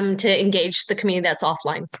to engage the community that's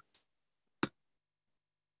offline.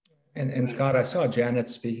 And Scott, I saw Janet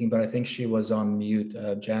speaking, but I think she was on mute.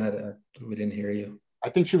 Janet, we didn't hear you. I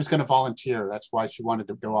think she was going to volunteer. That's why she wanted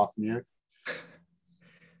to go off mute.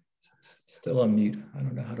 Still on mute. I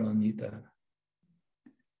don't know how to unmute that.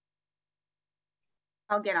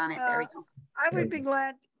 I'll get on it. There we go. I would be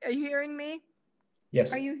glad. Are you hearing me?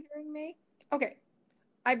 Yes. Are you hearing me? Okay.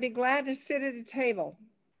 I'd be glad to sit at a table.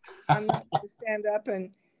 I'm not going to stand up and,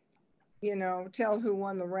 tell who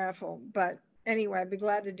won the raffle. But anyway, I'd be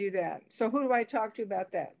glad to do that. So who do I talk to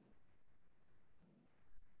about that?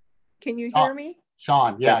 Can you hear me?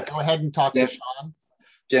 Sean, yeah, go ahead and talk to Sean.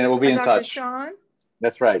 Janet, we'll be in touch. Sean?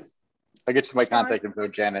 That's right. I'll get you my contact info,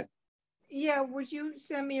 Janet. Yeah, would you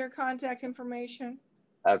send me your contact information?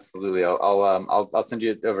 Absolutely. I'll send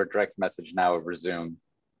you over a direct message now over Zoom.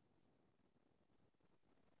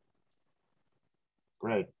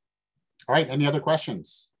 Great. All right. Any other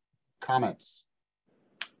questions, comments?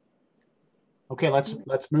 Okay,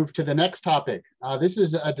 let's move to the next topic. This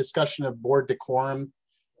is a discussion of board decorum.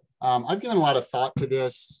 I've given a lot of thought to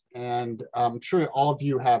this, and I'm sure all of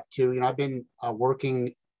you have too. I've been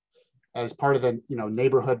working as part of the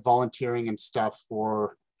neighborhood volunteering and stuff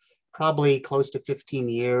for probably close to 15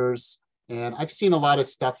 years. And I've seen a lot of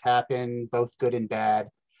stuff happen, both good and bad.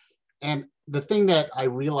 And the thing that I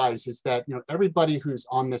realize is that everybody who's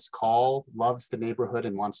on this call loves the neighborhood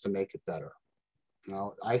and wants to make it better.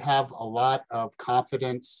 I have a lot of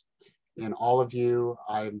confidence in all of you.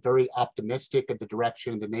 I'm very optimistic at the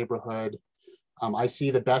direction of the neighborhood. I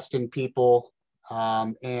see the best in people.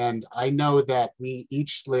 And I know that we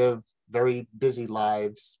each live very busy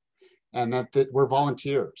lives, and that we're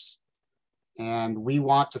volunteers. And we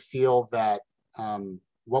want to feel that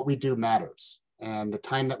what we do matters, and the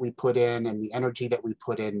time that we put in and the energy that we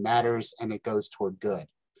put in matters, and it goes toward good.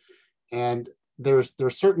 And there are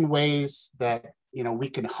certain ways that we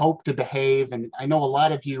can hope to behave. And I know a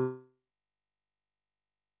lot of you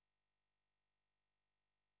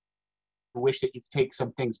wish that you could take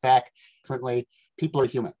some things back differently. People are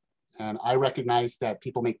human, and I recognize that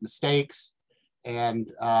people make mistakes, and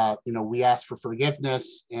we ask for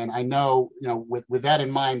forgiveness. And I know, with that in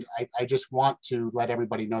mind, I just want to let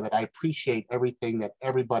everybody know that I appreciate everything that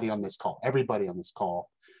everybody on this call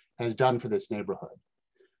has done for this neighborhood.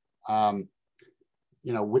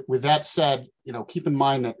 With that said, keep in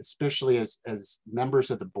mind that especially as members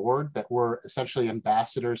of the board, that we're essentially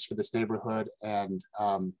ambassadors for this neighborhood, and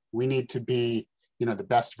we need to be, the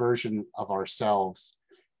best version of ourselves.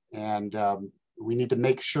 And we need to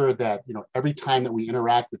make sure that, every time that we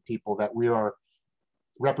interact with people, that we are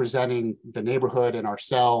representing the neighborhood and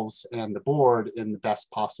ourselves and the board in the best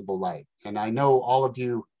possible light. And I know all of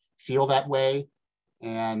you feel that way,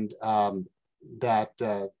 and that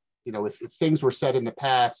you know, if things were said in the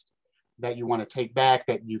past that you want to take back,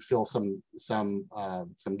 that you feel some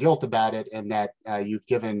guilt about it, and that you've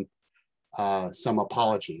given some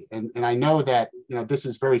apology. And I know that, you know, this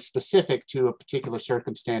is very specific to a particular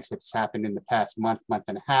circumstance that's happened in the past month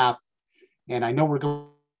and a half. And I know we're going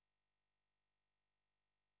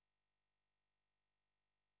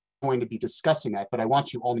to be discussing that, but I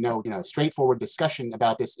want you all to know, you know, straightforward discussion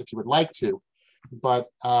about this if you would like to. But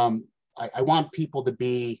I want people to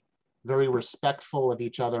be very respectful of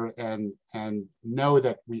each other and know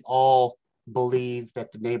that we all believe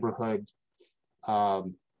that the neighborhood,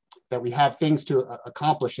 that we have things to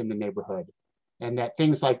accomplish in the neighborhood, and that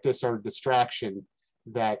things like this are a distraction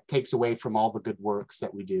that takes away from all the good works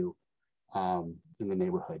that we do in the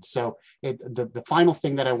neighborhood. So the final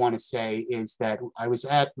thing that I want to say is that I was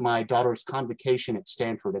at my daughter's convocation at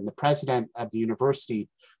Stanford, and the president of the university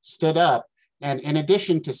stood up, and in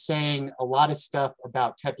addition to saying a lot of stuff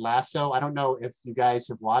about Ted Lasso, I don't know if you guys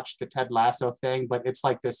have watched the Ted Lasso thing, but it's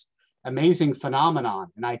like this amazing phenomenon.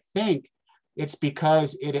 And I think it's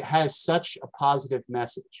because it has such a positive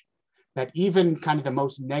message that even kind of the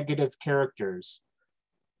most negative characters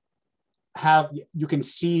you can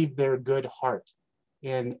see their good heart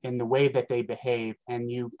in the way that they behave,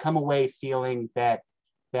 and you come away feeling that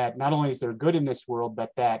not only is there good in this world,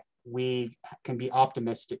 but that we can be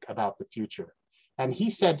optimistic about the future. And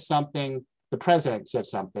he said something, the president said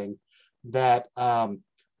something that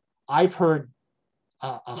I've heard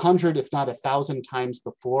 100, if not 1,000 times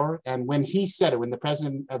before. And when he said it, when the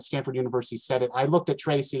president of Stanford University said it, I looked at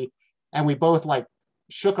Tracy and we both like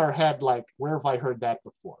shook our head like, where have I heard that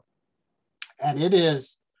before? And it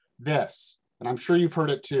is this, and I'm sure you've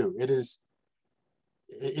heard it too. It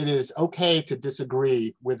is okay to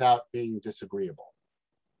disagree without being disagreeable.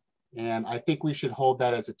 And I think we should hold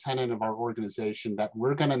that as a tenet of our organization, that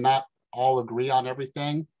we're going to not all agree on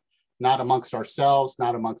everything, not amongst ourselves,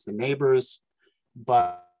 not amongst the neighbors,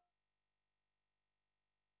 but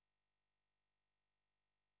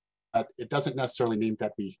it doesn't necessarily mean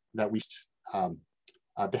that we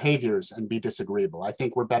behaviors and be disagreeable. I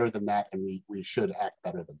think we're better than that, and we should act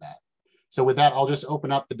better than that. So with that, I'll just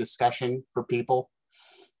open up the discussion for people.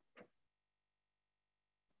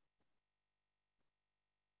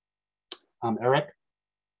 Eric?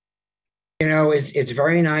 You know, it's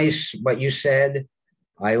very nice what you said.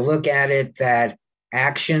 I look at it that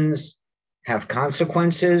actions have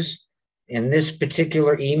consequences. In this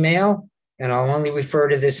particular email, and I'll only refer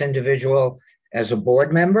to this individual as a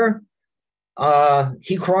board member,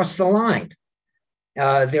 he crossed the line.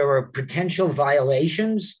 There were potential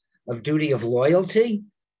violations of duty of loyalty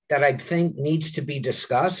that I think needs to be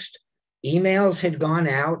discussed. Emails had gone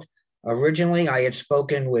out. Originally, I had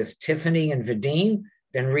spoken with Tiffany and Vadim,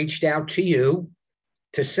 then reached out to you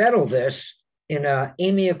to settle this in an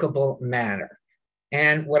amicable manner.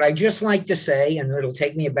 And what I just like to say, and it'll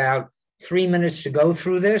take me about 3 minutes to go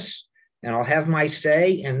through this, and I'll have my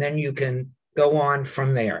say, and then you can go on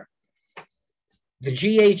from there. The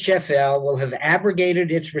GHFL will have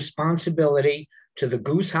abrogated its responsibility to the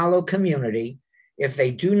Goose Hollow community if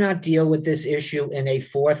they do not deal with this issue in a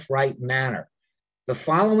forthright manner. The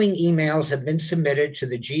following emails have been submitted to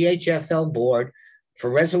the GHFL board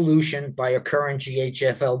for resolution by a current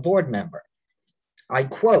GHFL board member. I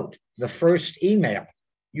quote the first email: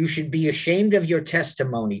 "You should be ashamed of your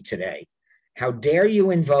testimony today. How dare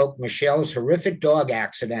you invoke Michelle's horrific dog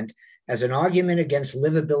accident as an argument against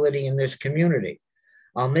livability in this community?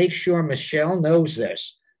 I'll make sure Michelle knows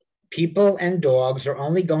this. People and dogs are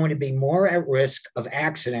only going to be more at risk of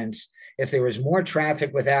accidents if there is more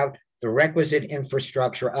traffic without the requisite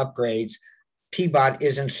infrastructure upgrades PBOT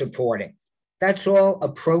isn't supporting." That's all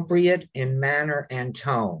appropriate in manner and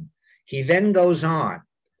tone. He then goes on: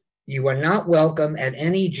 "You are not welcome at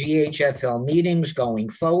any GHFL meetings going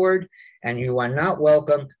forward, and you are not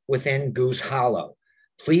welcome within Goose Hollow.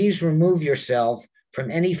 Please remove yourself from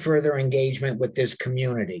any further engagement with this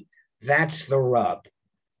community." That's the rub.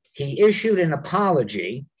 He issued an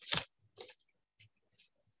apology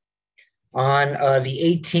on the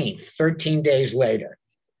 18th, 13 days later.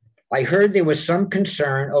 I heard there was some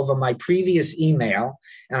concern over my previous email,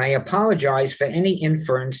 and I apologize for any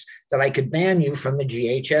inference that I could ban you from the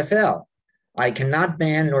GHFL. I cannot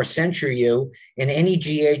ban nor censure you in any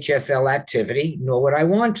GHFL activity, nor would I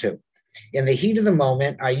want to. In the heat of the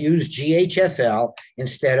moment, I used GHFL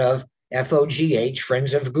instead of FOGH,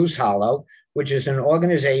 Friends of Goose Hollow, which is an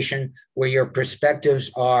organization where your perspectives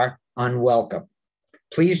are unwelcome.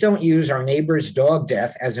 Please don't use our neighbor's dog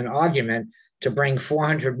death as an argument to bring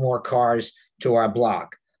 400 more cars to our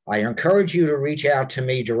block. I encourage you to reach out to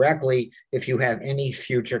me directly if you have any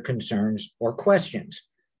future concerns or questions.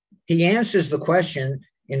 he answers the question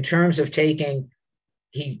in terms of taking,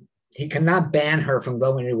 he cannot ban her from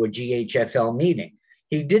going to a GHFL meeting.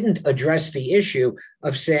 He didn't address the issue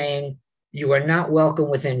of saying, you are not welcome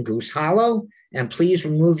within Goose Hollow, and please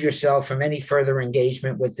remove yourself from any further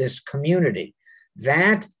engagement with this community.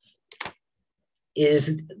 That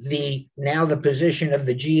is now the position of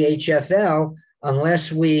the GHFL,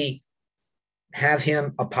 unless we have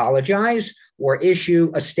him apologize or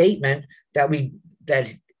issue a statement that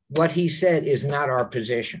what he said is not our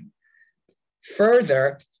position.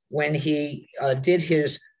 Further, when he did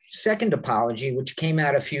his second apology, which came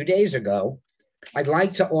out a few days ago, I'd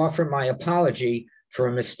like to offer my apology for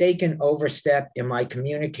a mistaken overstep in my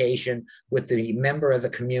communication with the member of the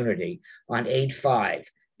community on 8/5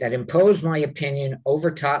 that imposed my opinion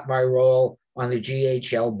overtop my role on the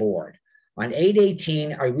GHL board. On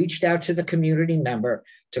 8/18, I reached out to the community member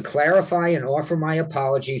to clarify and offer my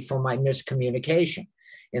apology for my miscommunication.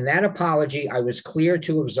 In that apology, I was clear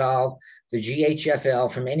to absolve the GHFL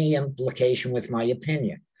from any implication with my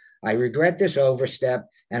opinion. I regret this overstep,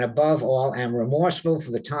 and above all, am remorseful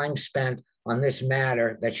for the time spent on this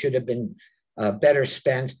matter that should have been better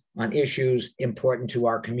spent on issues important to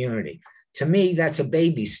our community. To me, that's a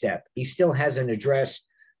baby step. He still hasn't addressed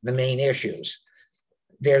the main issues.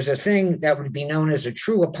 There's a thing that would be known as a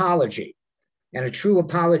true apology, and a true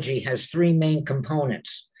apology has three main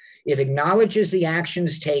components. It acknowledges the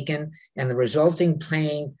actions taken and the resulting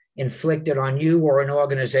pain inflicted on you or an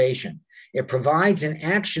organization. It provides an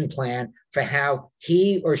action plan for how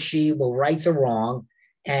he or she will right the wrong,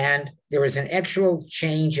 and there is an actual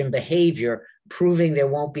change in behavior proving there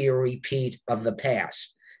won't be a repeat of the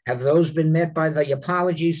past. Have those been met by the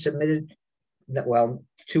apologies submitted,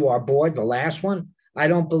 to our board, the last one? I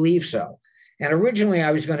don't believe so. And originally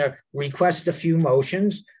I was going to request a few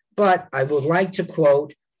motions, but I would like to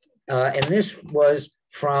quote, and this was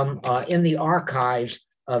from in the archives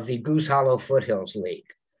of the Goose Hollow Foothills League.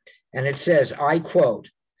 And it says, I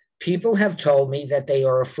quote, "People have told me that they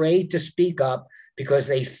are afraid to speak up because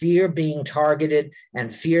they fear being targeted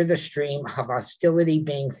and fear the stream of hostility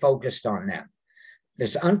being focused on them.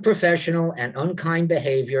 This unprofessional and unkind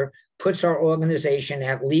behavior puts our organization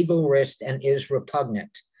at legal risk and is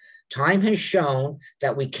repugnant. Time has shown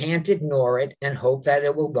that we can't ignore it and hope that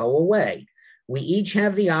it will go away. We each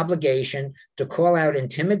have the obligation to call out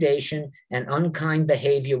intimidation and unkind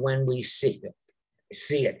behavior when we see it.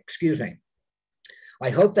 I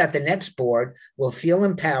hope that the next board will feel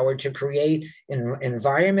empowered to create an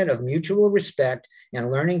environment of mutual respect and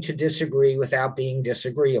learning to disagree without being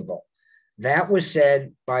disagreeable." That was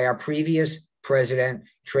said by our previous president,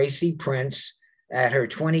 Tracy Prince, at her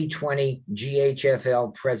 2020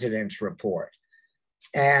 GHFL President's Report.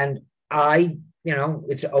 And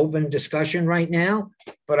it's open discussion right now,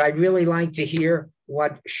 but I'd really like to hear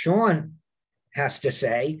what Sean has to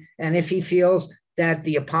say, and if he feels that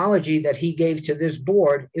the apology that he gave to this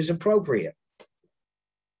board is appropriate.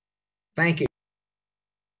 Thank you.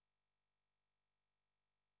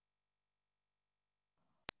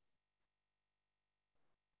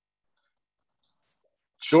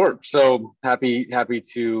 Sure. So happy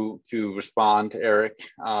to respond, Eric.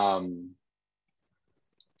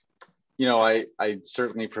 I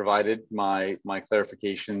certainly provided my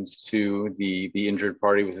clarifications to the injured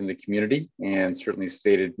party within the community, and certainly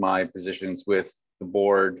stated my positions with the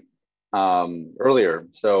board earlier.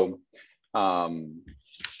 So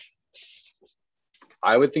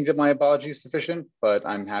I would think that my apology is sufficient, but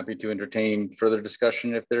I'm happy to entertain further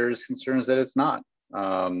discussion if there's concerns that it's not.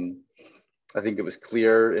 I think it was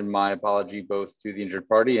clear in my apology, both to the injured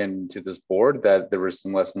party and to this board, that there were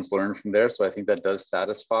some lessons learned from there. So I think that does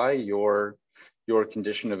satisfy your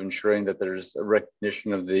condition of ensuring that there's a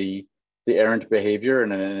recognition of the errant behavior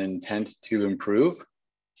and an intent to improve.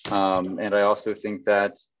 And I also think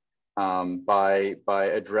that by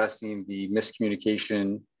addressing the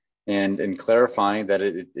miscommunication and clarifying that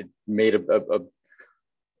it made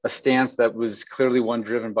a stance that was clearly one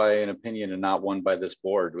driven by an opinion and not one by this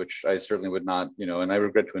board, which I certainly would not, and I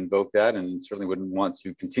regret to invoke that, and certainly wouldn't want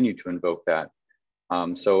to continue to invoke that.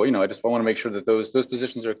 So, I just want to make sure that those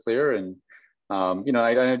positions are clear. And,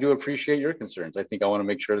 I do appreciate your concerns. I think I want to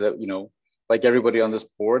make sure that, like everybody on this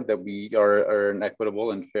board, that we are an equitable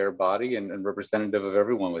and fair body and representative of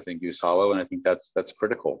everyone within Goose Hollow. And I think that's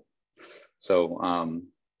critical. So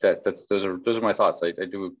those are my thoughts. I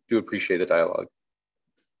do appreciate the dialogue.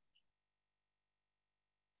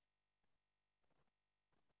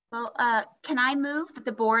 Well, can I move that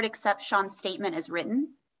the board accept Sean's statement as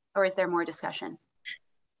written, or is there more discussion?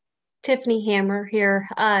 Tiffany Hammer here.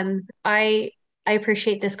 I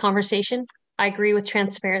appreciate this conversation. I agree with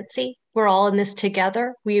transparency. we're all in this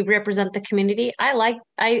together. We represent the community. I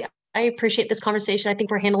appreciate this conversation. I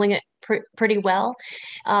think we're handling it pretty well,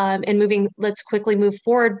 and let's quickly move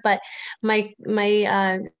forward. But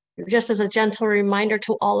just as a gentle reminder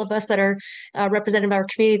to all of us that are representative of our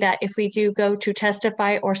community, that if we do go to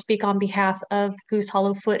testify or speak on behalf of Goose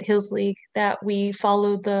Hollow Foothills League, that we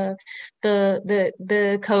follow the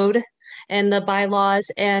code and the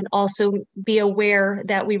bylaws, and also be aware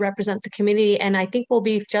that we represent the community. And I think we'll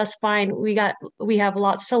be just fine. We have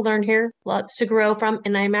lots to learn here, lots to grow from.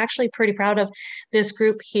 And I'm actually pretty proud of this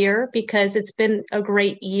group here because it's been a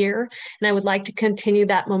great year. And I would like to continue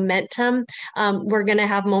that momentum. We're going to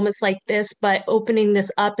have moments like this, but opening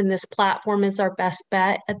this up in this platform is our best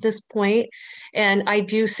bet at this point. And I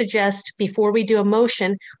do suggest before we do a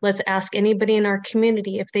motion, let's ask anybody in our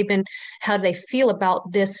community how they feel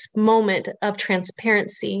about this moment of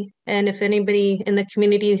transparency. And if anybody in the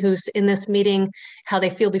community who's in this meeting, how they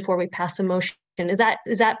feel before we pass a motion. Is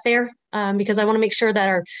that fair? Because I want to make sure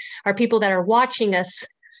that our people that are watching us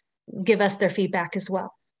give us their feedback as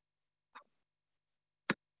well.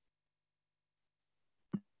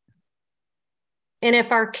 And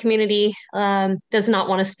if our community does not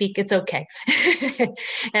want to speak, it's okay.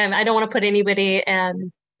 And I don't want to put anybody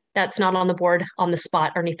that's not on the board on the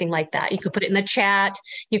spot or anything like that. You could put it in the chat.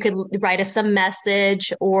 You could write us a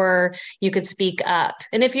message, or you could speak up.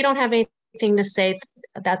 And if you don't have anything to say,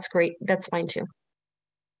 that's great. That's fine too.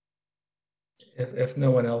 If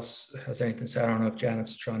no one else has anything to say, I don't know if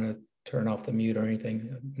Janet's trying to turn off the mute or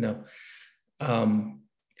anything. No.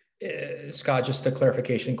 Scott, just a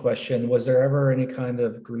clarification question. Was there ever any kind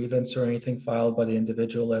of grievance or anything filed by the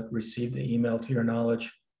individual that received the email, to your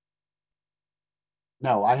knowledge?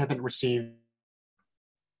 No, I haven't received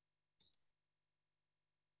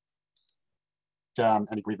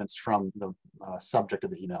any grievance from the subject of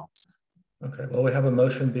the email. Okay, well, we have a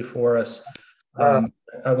motion before us.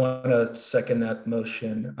 I want to second that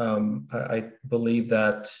motion. I believe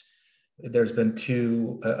that there's been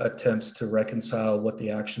two attempts to reconcile what the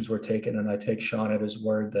actions were taken, and I take Sean at his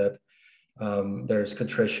word that there's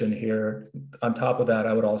contrition here. On top of that,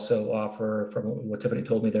 I would also offer, from what Tiffany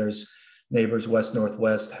told me, there's Neighbors West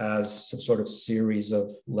Northwest has some sort of series of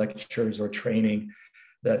lectures or training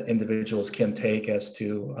that individuals can take as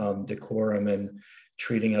to decorum and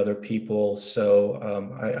treating other people.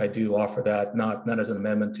 So I do offer that, not as an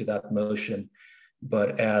amendment to that motion,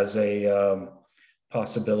 but as a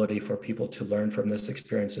possibility for people to learn from this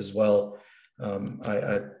experience as well.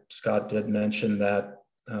 Scott did mention that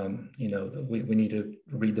we need to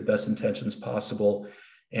read the best intentions possible,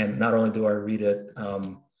 and not only do I read it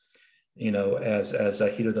as a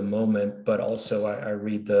heat of the moment, but also I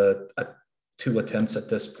read the two attempts at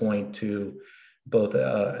this point to both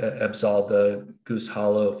absolve the Goose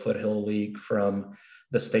Hollow Foothill League from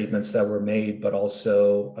the statements that were made, but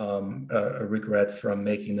also a regret from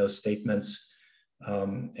making those statements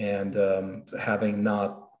and having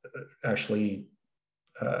not actually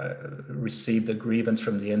received a grievance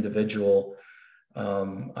from the individual.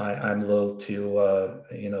 I'm loath to,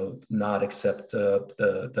 not accept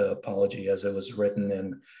the apology as it was written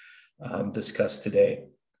and discussed today.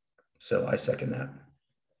 So I second that.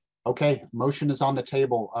 Okay, motion is on the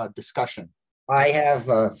table. Discussion. I have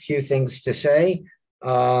a few things to say.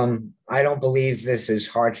 I don't believe this is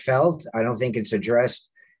heartfelt. I don't think it's addressed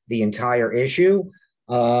the entire issue.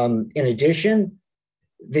 In addition,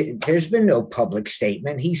 there's been no public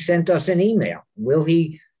statement. He sent us an email. Will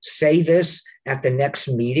he say this at the next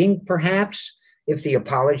meeting, perhaps, if the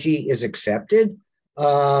apology is accepted?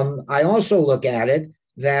 I also look at it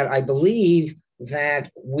that I believe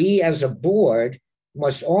that we as a board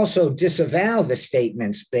must also disavow the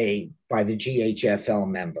statements made by the GHFL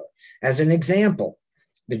member. As an example,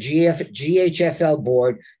 the GHFL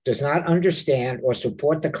board does not understand or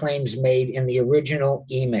support the claims made in the original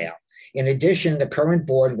email. In addition, the current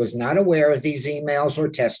board was not aware of these emails or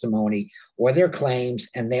testimony or their claims,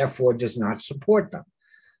 and therefore does not support them.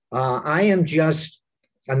 I am just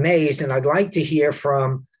amazed, and I'd like to hear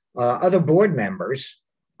from other board members.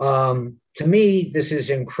 To me, this is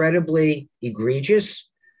incredibly egregious.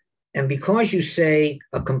 And because you say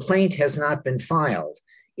a complaint has not been filed,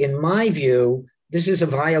 in my view, this is a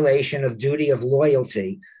violation of duty of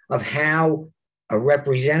loyalty of how a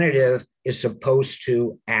representative is supposed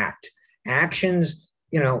to act. Actions,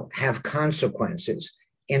 have consequences.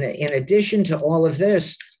 In addition to all of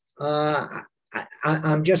this,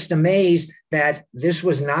 I'm just amazed that this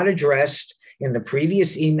was not addressed in the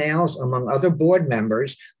previous emails among other board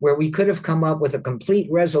members, where we could have come up with a complete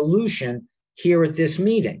resolution here at this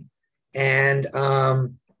meeting. And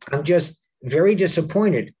I'm just very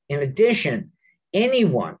disappointed. In addition,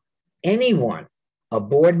 anyone anyone, a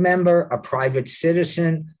board member, a private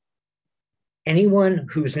citizen, anyone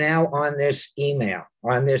who's now on this email,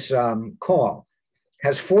 on this call,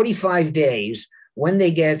 has 45 days when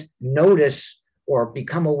they get notice or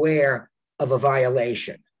become aware of a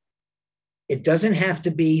violation. It doesn't have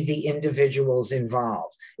to be the individuals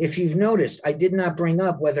involved. If you've noticed, I did not bring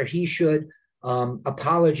up whether he should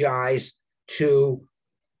apologize to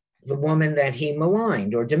the woman that he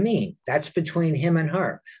maligned or demeaned. That's between him and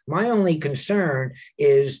her. My only concern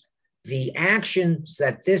is the actions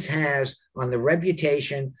that this has on the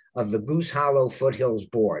reputation of the Goose Hollow Foothills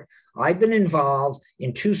Board. I've been involved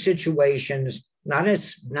in two situations, not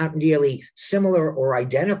nearly similar or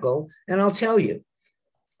identical, and I'll tell you,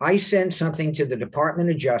 I sent something to the Department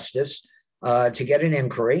of Justice to get an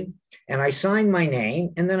inquiry, and I signed my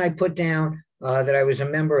name, and then I put down that I was a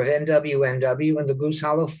member of NWNW and the Goose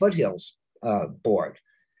Hollow Foothills Board.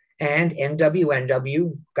 And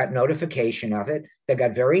NWNW got notification of it. They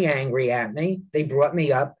got very angry at me. They brought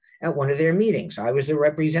me up at one of their meetings. I was the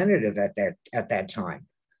representative at that time.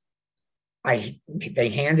 They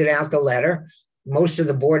handed out the letter. Most of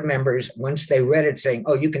the board members, once they read it, saying,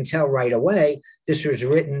 oh, you can tell right away, this was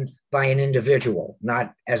written by an individual,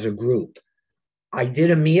 not as a group. I did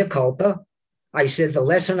a mea culpa. I said, the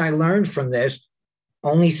lesson I learned from this,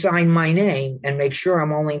 only sign my name and make sure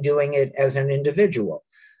I'm only doing it as an individual.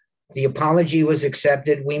 The apology was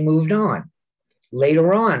accepted. We moved on.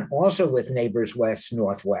 Later on, also with Neighbors West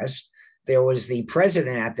Northwest, there was the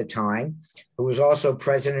president at the time, who was also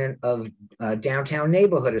president of Downtown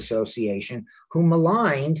Neighborhood Association, who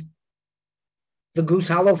maligned the Goose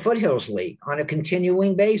Hollow Foothills League on a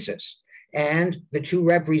continuing basis. And the two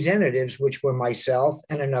representatives, which were myself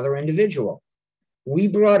and another individual. We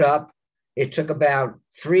brought up, it took about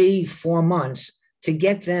 3-4 months to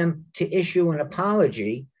get them to issue an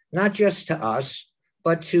apology, not just to us,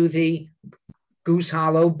 but to the Goose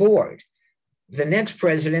Hollow board. The next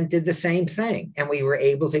president did the same thing, and we were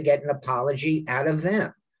able to get an apology out of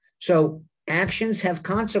them. So actions have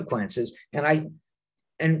consequences.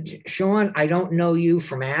 And Sean, I don't know you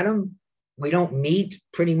from Adam. We don't meet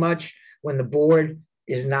pretty much when the board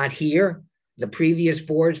is not here. The previous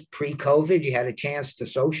boards, pre-COVID, you had a chance to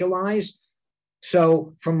socialize.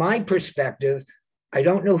 So from my perspective, I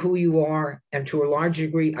don't know who you are, and to a large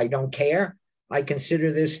degree, I don't care. I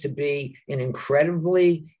consider this to be an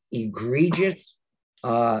incredibly egregious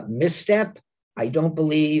misstep. I don't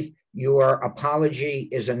believe your apology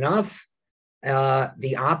is enough.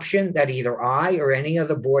 The option that either I or any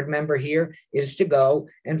other board member here is to go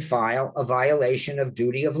and file a violation of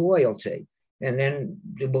duty of loyalty. And then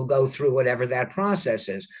we'll go through whatever that process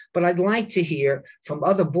is. But I'd like to hear from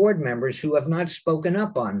other board members who have not spoken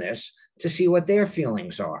up on this to see what their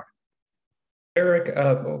feelings are. Eric,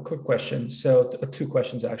 quick question. So two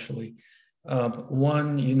questions, actually.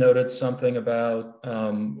 One, you noted something about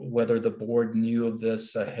whether the board knew of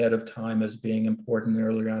this ahead of time as being important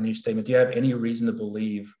earlier on in your statement. Do you have any reason to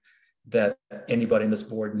believe that anybody in this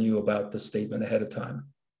board knew about the statement ahead of time?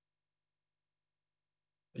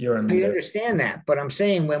 I understand that, but I'm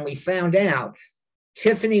saying when we found out,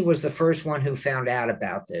 Tiffany was the first one who found out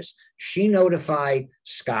about this. She notified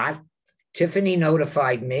Scott. Tiffany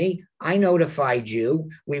notified me. I notified you.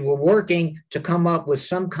 We were working to come up with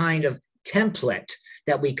some kind of template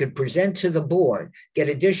that we could present to the board, get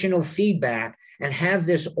additional feedback, and have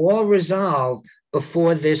this all resolved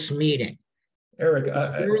before this meeting. Eric,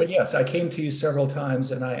 but yes, I came to you several times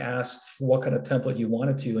and I asked what kind of template you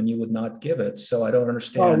wanted to, and you would not give it. So I don't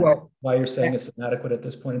understand why you're saying it's inadequate at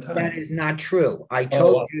this point in time. That is not true. I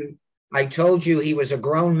told you he was a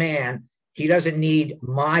grown man. He doesn't need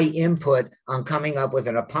my input on coming up with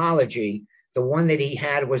an apology. The one that he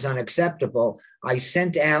had was unacceptable. I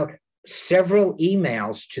sent out several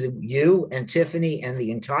emails to you and Tiffany and the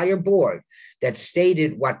entire board that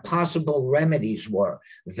stated what possible remedies were.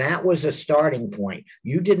 That was a starting point.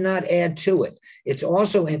 You did not add to it. It's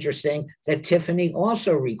also interesting that Tiffany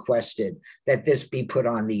also requested that this be put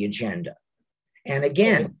on the agenda. And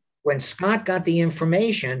again, when Scott got the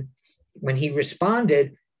information, when he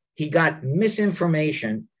responded, he got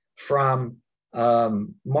misinformation from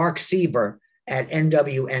Mark Sieber at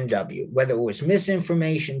NWNW, whether it was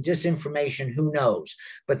misinformation, disinformation, who knows?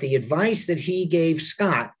 But the advice that he gave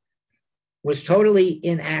Scott was totally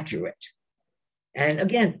inaccurate. And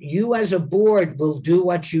again, you as a board will do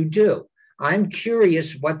what you do. I'm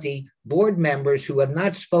curious what the board members who have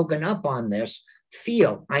not spoken up on this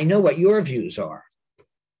feel. I know what your views are.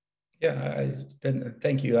 Yeah,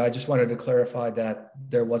 thank you. I just wanted to clarify that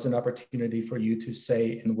there was an opportunity for you to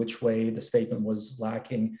say in which way the statement was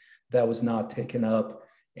lacking. That was not taken up.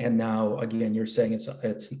 And now, again, you're saying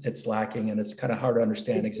it's lacking, and it's kind of hard to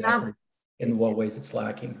understand exactly in what ways it's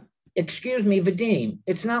lacking. Excuse me, Vadim,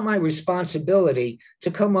 it's not my responsibility to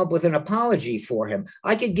come up with an apology for him.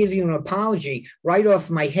 I could give you an apology right off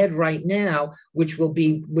my head right now, which would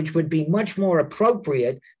be much more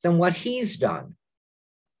appropriate than what he's done.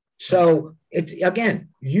 So again,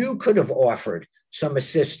 you could have offered some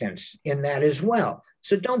assistance in that as well.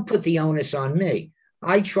 So don't put the onus on me.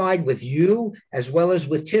 I tried with you as well as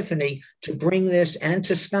with Tiffany to bring this, and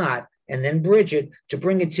to Scott and then Bridget, to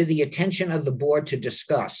bring it to the attention of the board to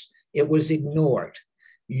discuss. It was ignored.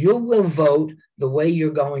 You will vote the way you're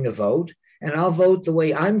going to vote, and I'll vote the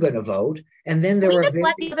way I'm going to vote. And then there are just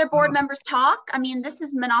let the other board members talk. I mean, this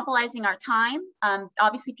is monopolizing our time.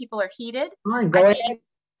 Obviously, people are heated. Fine, go ahead.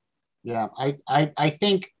 Yeah, I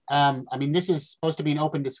think, I mean, this is supposed to be an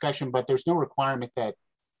open discussion, but there's no requirement that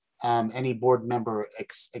any board member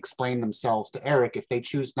explain themselves to Eric. If they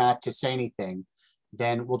choose not to say anything,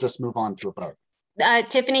 then we'll just move on to a vote.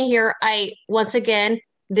 Tiffany here, once again,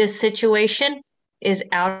 this situation is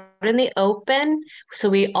out in the open, so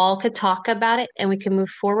we all could talk about it and we can move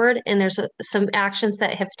forward. And there's some actions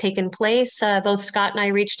that have taken place. Both Scott and I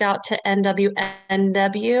reached out to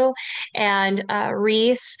NWNW, and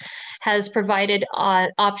Reese has provided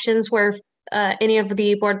options where any of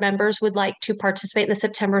the board members would like to participate in the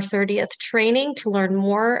September 30th training to learn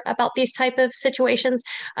more about these type of situations.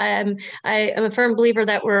 I am a firm believer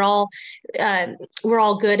that we're all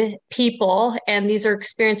good people, and these are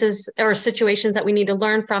experiences or situations that we need to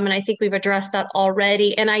learn from. And I think we've addressed that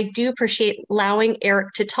already. And I do appreciate allowing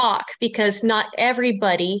Eric to talk, because not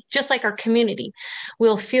everybody, just like our community,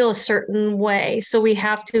 will feel a certain way. So we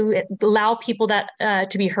have to allow people that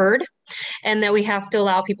to be heard, and that we have to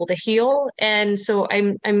allow people to heal. And so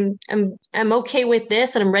I'm okay with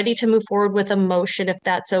this, and I'm ready to move forward with a motion if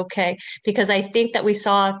that's okay, because I think that we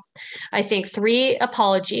saw, 3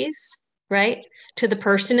 apologies, right, to the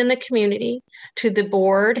person in the community, to the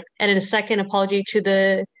board, and a second apology to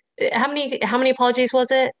the, how many apologies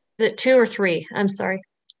was it? Is it 2 or 3? I'm sorry.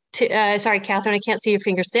 Sorry, Catherine, I can't see your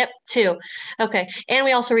fingers. Yep, 2. Okay. And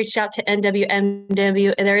we also reached out to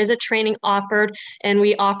NWMW. There is a training offered, and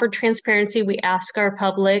we offered transparency. We ask our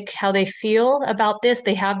public how they feel about this.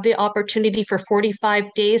 They have the opportunity for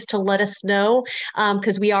 45 days to let us know,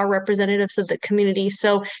 because we are representatives of the community.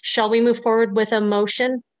 So shall we move forward with a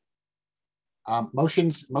motion?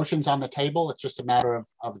 Motion's on the table. It's just a matter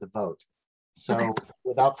of the vote. So okay.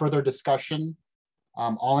 Without further discussion,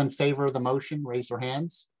 all in favor of the motion, raise your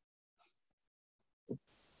hands.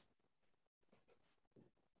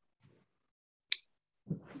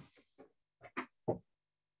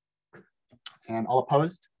 And all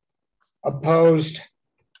opposed? Opposed.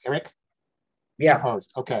 Eric? Yeah.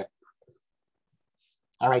 Opposed. Okay.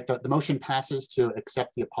 All right. The motion passes to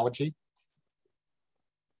accept the apology.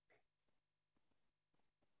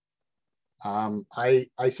 I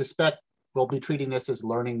suspect we'll be treating this as a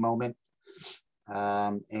learning moment.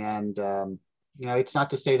 You know, it's not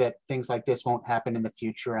to say that things like this won't happen in the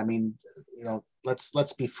future. I mean, you know,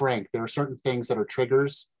 let's be frank. There are certain things that are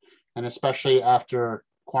triggers, and especially after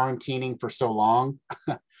quarantining for so long,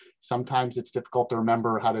 sometimes it's difficult to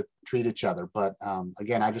remember how to treat each other. But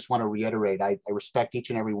again, I just want to reiterate, I respect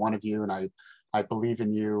each and every one of you, and I believe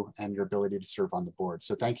in you and your ability to serve on the board.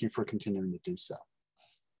 So thank you for continuing to do so.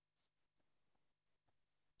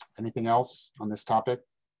 Anything else on this topic?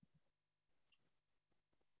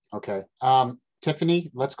 Okay, Tiffany,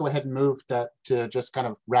 let's go ahead and move that to just kind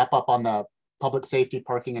of wrap up on the public safety,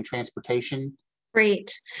 parking, and transportation.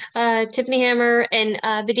 Great. Tiffany Hammer and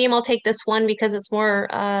Vadim, I'll take this one because it's more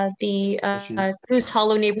the Goose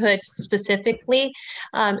Hollow neighborhood specifically.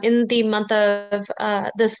 In the month of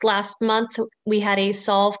this last month, we had a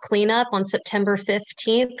solve cleanup on September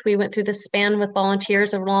 15th. We went through the span with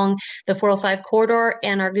volunteers along the 405 corridor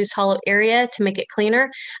and our Goose Hollow area to make it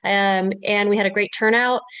cleaner. And we had a great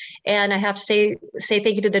turnout. And I have to say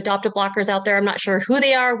thank you to the adoptive blockers out there. I'm not sure who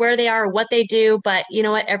they are, where they are, or what they do, but you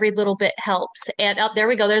know what? Every little bit helps. And there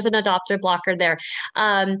we go. There's an adoptive blocker there.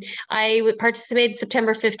 I participated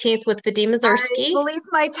September 15th with Vadim Mazurski. I believe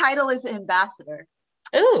my title is ambassador.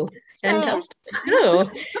 Oh, fantastic.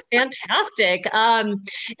 Oh, fantastic. And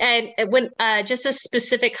when just a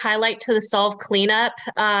specific highlight to the solve cleanup,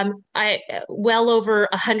 well over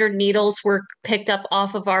 100 needles were picked up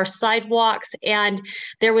off of our sidewalks, and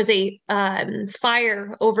there was a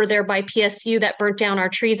fire over there by PSU that burnt down our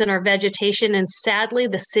trees and our vegetation. And sadly,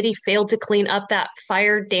 the city failed to clean up that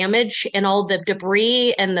fire damage and all the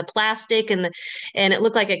debris and the plastic and it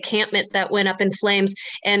looked like a encampment that went up in flames.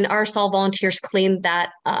 And our solve volunteers cleaned that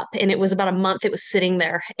that up. And it was about a month it was sitting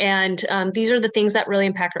there. And these are the things that really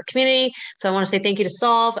impact our community. So I want to say thank you to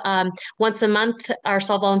Solve. Once a month, our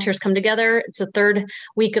Solve volunteers come together. It's the third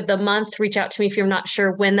week of the month. Reach out to me if you're not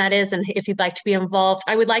sure when that is and if you'd like to be involved.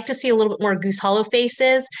 I would like to see a little bit more Goose Hollow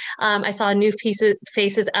faces. I saw a new piece of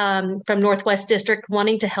faces from Northwest District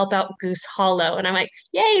wanting to help out Goose Hollow. And I'm like,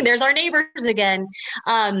 yay, there's our neighbors again.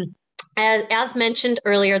 As mentioned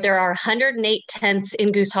earlier, there are 108 tents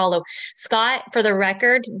in Goose Hollow. Scott, for the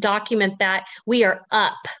record, document that we are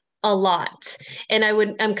up a lot. And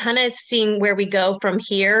I'm kind of seeing where we go from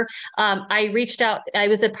here. I reached out, I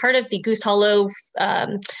was a part of the Goose Hollow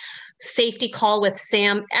safety call with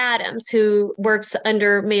Sam Adams, who works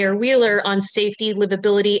under Mayor Wheeler on safety,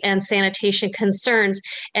 livability, and sanitation concerns.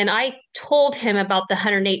 And I told him about the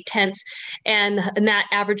 108 tents and that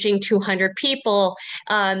averaging 200 people.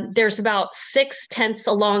 There's about 6 tents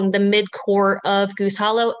along the mid-core of Goose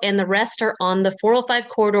Hollow, and the rest are on the 405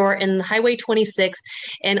 corridor and Highway 26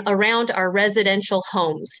 and around our residential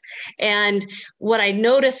homes. And what I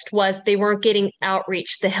noticed was they weren't getting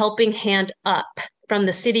outreach, the helping hand up from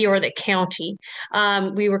the city or the county.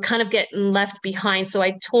 We were kind of getting left behind. So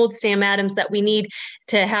I told Sam Adams that we need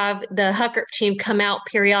to have the Huckert team come out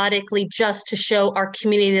periodically just to show our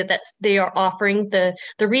community that they are offering the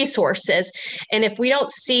resources. And if we don't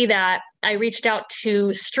see that, I reached out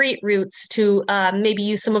to Street Roots to maybe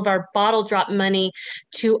use some of our bottle drop money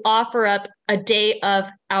to offer up a day of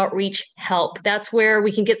outreach help. That's where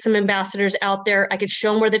we can get some ambassadors out there. I could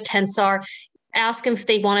show them where the tents are, ask them if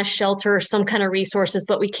they want a shelter or some kind of resources,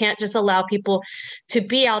 but we can't just allow people to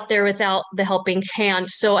be out there without the helping hand.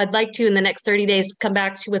 So I'd like to, in the next 30 days, come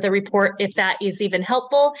back with a report if that is even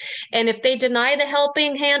helpful. And if they deny the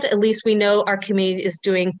helping hand, at least we know our community is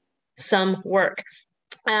doing some work.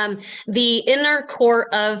 The inner core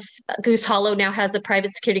of Goose Hollow now has a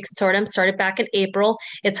private security consortium, started back in April.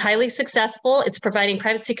 It's highly successful. It's providing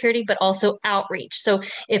private security, but also outreach. So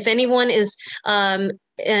if anyone is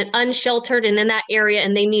unsheltered and in that area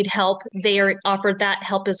and they need help, they are offered that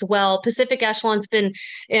help as well. Pacific Echelon's been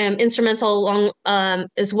instrumental along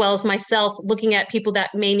as well as myself, looking at people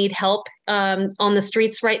that may need help on the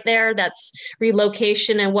streets right there. That's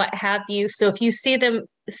relocation and what have you. So if you see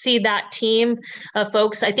that team of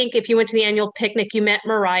folks, I think if you went to the annual picnic, you met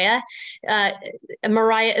Mariah.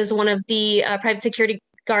 Mariah is one of the private security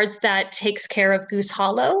guards that takes care of Goose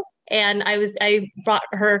Hollow. And I brought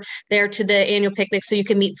her there to the annual picnic so you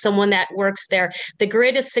can meet someone that works there. The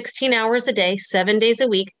grid is 16 hours a day, 7 days a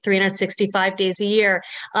week, 365 days a year.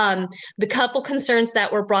 The couple concerns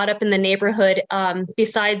that were brought up in the neighborhood,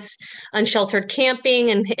 besides unsheltered camping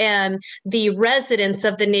and the residents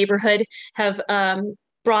of the neighborhood have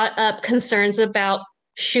brought up concerns about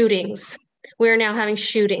shootings. We're now having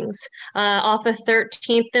shootings. Off of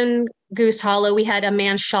 13th and Goose Hollow, we had a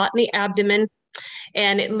man shot in the abdomen.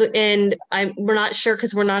 And we're not sure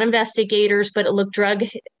because we're not investigators, but it looked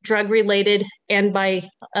drug related and by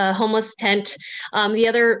a homeless tent. The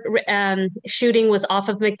other shooting was off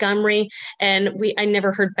of Montgomery, and I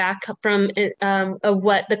never heard back from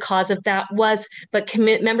what the cause of that was. But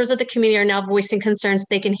members of the community are now voicing concerns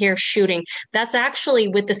they can hear shooting. That's actually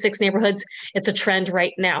with the 6 neighborhoods. It's a trend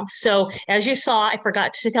right now. So as you saw, I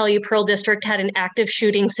forgot to tell you, Pearl District had an active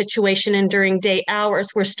shooting situation and during day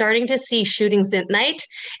hours. We're starting to see shootings at night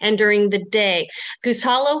and during the day. Goose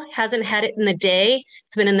Hollow hasn't had it in the day.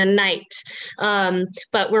 It's been in the night,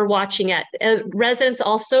 but we're watching it. Residents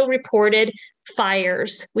also reported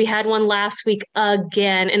fires. We had one last week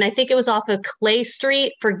again, and I think it was off of Clay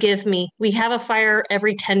Street. Forgive me. We have a fire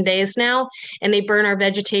every 10 days now, and they burn our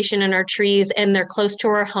vegetation and our trees, and they're close to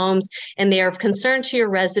our homes, and they are of concern to your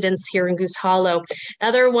residents here in Goose Hollow.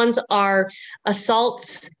 Other ones are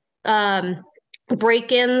assaults,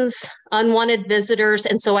 break-ins, unwanted visitors.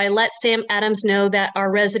 And so I let Sam Adams know that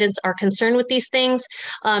our residents are concerned with these things.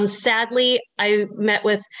 Sadly, I met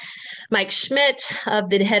with Mike Schmidt,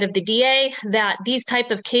 the head of the DA, that these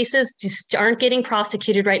type of cases just aren't getting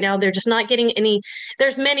prosecuted right now. They're just not getting any.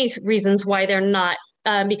 There's many reasons why they're not.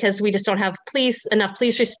 Because we just don't have enough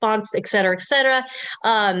police response, et cetera, et cetera.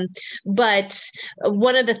 But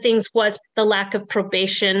one of the things was the lack of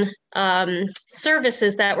probation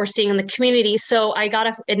services that we're seeing in the community. So I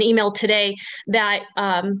got an email today that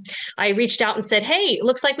I reached out and said, hey, it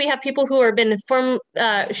looks like we have people who are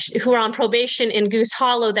who are on probation in Goose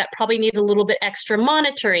Hollow that probably need a little bit extra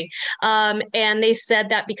monitoring. And they said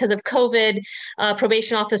that because of COVID,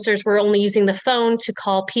 probation officers were only using the phone to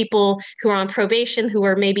call people who are on probation who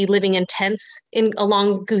are maybe living in tents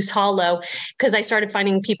along Goose Hollow, because I started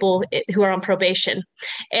finding people who are on probation.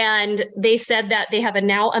 And they said that they have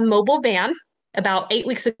now a mobile van about 8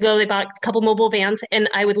 weeks ago, they bought a couple mobile vans, and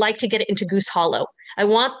I would like to get it into Goose Hollow. I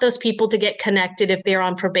want those people to get connected if they're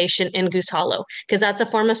on probation in Goose Hollow, because that's a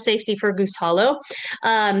form of safety for Goose Hollow.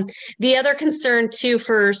 The other concern too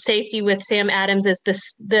for safety with Sam Adams is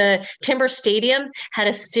the Timber Stadium had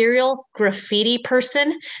a serial graffiti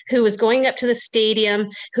person who was going up to the stadium,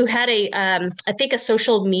 who had I think a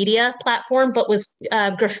social media platform, but was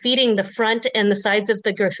graffitiing the front and the sides of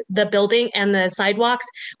the building and the sidewalks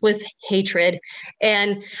with hatred.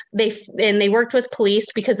 And they worked with police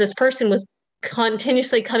because this person was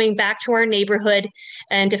continuously coming back to our neighborhood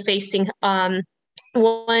and defacing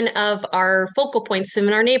one of our focal points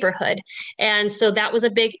in our neighborhood. And so that was a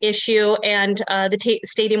big issue. And the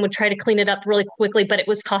stadium would try to clean it up really quickly, but it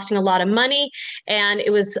was costing a lot of money. And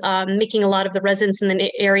it was making a lot of the residents in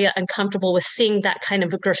the area uncomfortable with seeing that kind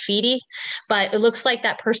of a graffiti. But it looks like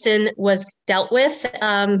that person was dealt with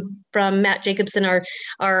from Matt Jacobson, our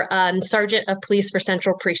Sergeant of Police for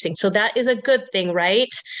Central Precinct. So that is a good thing, right?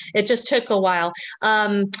 It just took a while.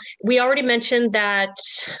 We already mentioned that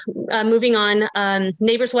moving on,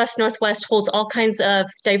 Neighbors West Northwest holds all kinds of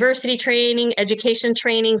diversity training, education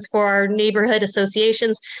trainings for our neighborhood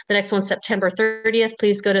associations. The next one's September 30th.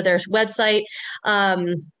 Please go to their website.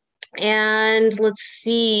 And let's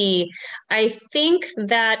see, I think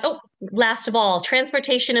that, last of all,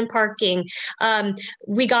 transportation and parking.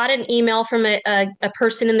 We got an email from a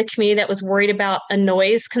person in the community that was worried about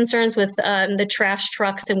noise concerns with the trash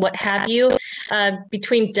trucks and what have you.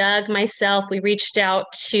 Between Doug, myself, we reached out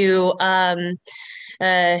to,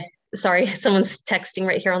 sorry, someone's texting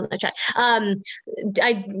right here on the chat.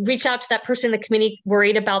 I reached out to that person in the community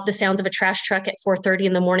worried about the sounds of a trash truck at 4:30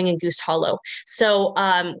 in the morning in Goose Hollow. So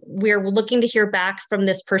we're looking to hear back from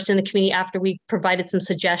this person in the community after we provided some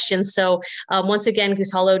suggestions. So once again,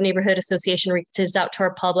 Goose Hollow Neighborhood Association reaches out to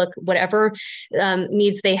our public, whatever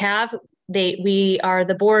needs they have. We are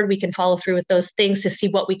the board. We can follow through with those things to see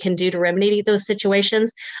what we can do to remedy those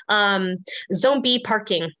situations. Zone B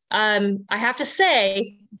parking. I have to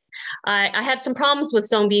say, I had some problems with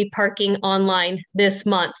Zone B parking online this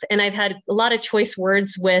month, and I've had a lot of choice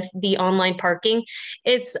words with the online parking.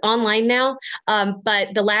 It's online now,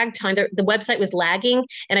 but the lag time, the website was lagging,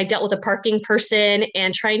 and I dealt with a parking person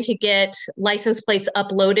and trying to get license plates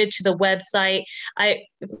uploaded to the website.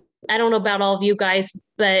 I don't know about all of you guys,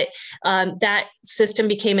 but that system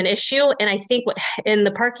became an issue. And I think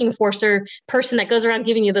the parking enforcer person that goes around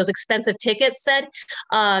giving you those expensive tickets said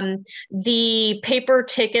the paper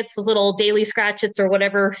tickets, those little daily scratchets or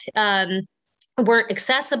whatever, weren't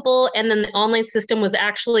accessible. And then the online system was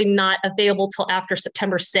actually not available till after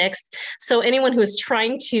September 6th. So anyone who was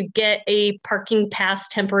trying to get a parking pass,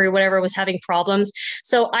 temporary, whatever, was having problems.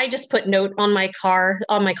 So I just put note on my cars,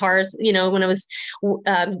 when I was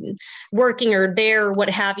working or there or what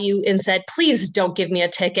have you, and said, please don't give me a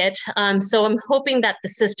ticket. So I'm hoping that the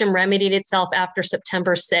system remedied itself after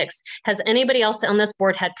September 6th. Has anybody else on this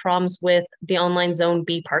board had problems with the online Zone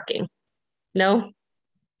B parking? No?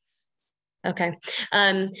 Okay.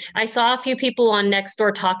 I saw a few people on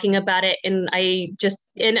Nextdoor talking about it, and I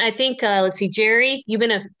think, let's see, Jerry, you've been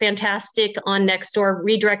a fantastic on Nextdoor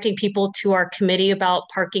redirecting people to our committee about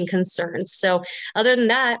parking concerns. So other than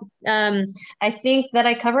that, I think that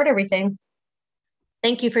I covered everything.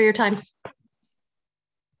 Thank you for your time.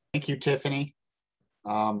 Thank you, Tiffany.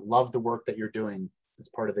 Love the work that you're doing as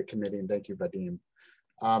part of the committee, and thank you, Vadim.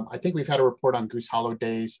 I think we've had a report on Goose Hollow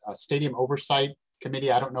Days, Stadium Oversight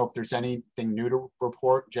Committee. I don't know if there's anything new to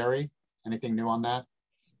report. Jerry, anything new on that?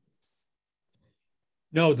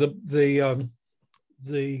 No, the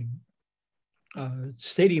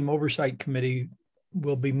Stadium Oversight Committee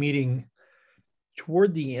will be meeting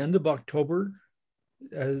toward the end of October.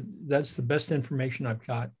 That's the best information I've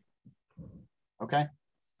got. Okay.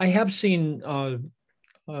 I have seen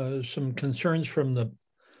some concerns from the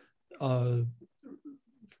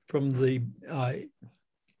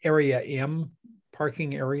Area M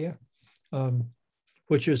parking area,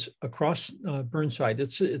 which is across Burnside.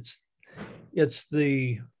 It's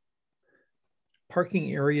the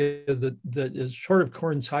parking area that is sort of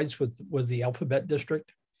coincides with the Alphabet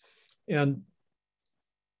District, and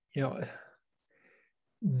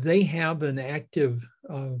they have an active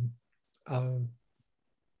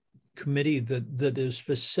committee that is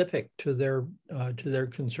specific to their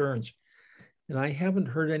concerns, and I haven't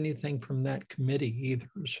heard anything from that committee either.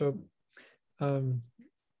 So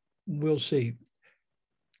we'll see.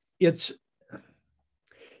 It's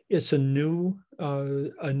a new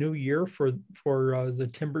year for the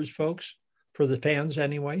Timbers folks, for the fans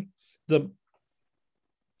anyway.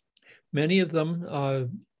 Many of them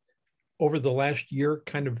over the last year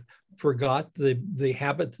kind of forgot the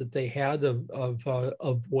habit that they had of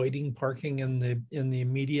avoiding parking in the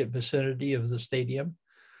immediate vicinity of the stadium.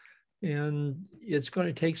 And it's going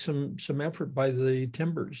to take some effort by the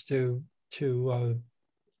Timbers to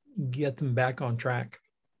get them back on track.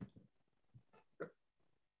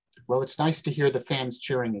 Well, it's nice to hear the fans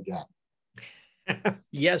cheering again.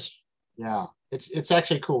 Yes. Yeah, it's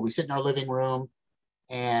actually cool. We sit in our living room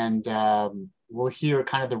and we'll hear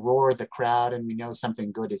kind of the roar of the crowd, and we know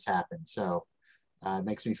something good has happened. So it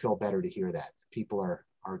makes me feel better to hear that people are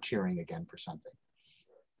cheering again for something.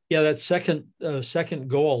 Yeah, that second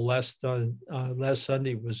goal last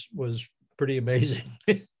Sunday was pretty amazing.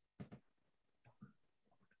 Is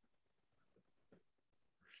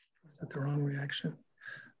that the wrong reaction?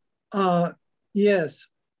 Yes,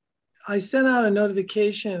 I sent out a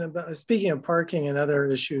notification about, speaking of parking and other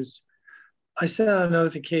issues, I sent out a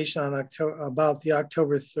notification on about the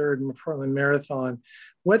October 3rd Portland Marathon.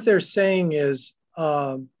 What they're saying is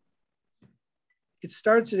it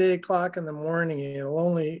starts at 8 o'clock in the morning. It'll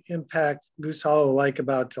only impact Goose Hollow like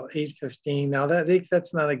about till 8:15. Now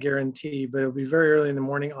that's not a guarantee, but it'll be very early in the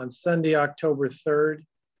morning on Sunday, October 3rd.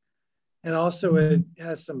 And also it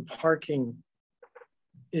has some parking,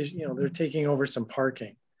 they're taking over some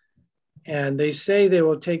parking. And they say they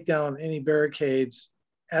will take down any barricades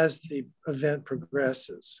as the event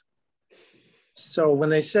progresses. So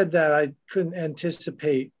when they said that, I couldn't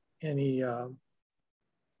anticipate any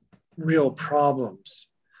real problems.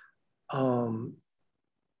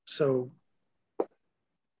 So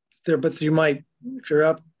there, but you might, if you're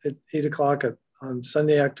up at 8 o'clock on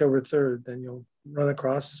Sunday, October 3rd, then you'll run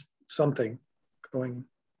across something going,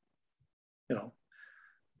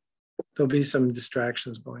 there'll be some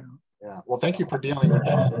distractions going on. Yeah, well, thank you for dealing with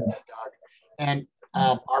that, Doug. And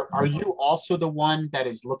are you also the one that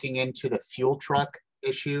is looking into the fuel truck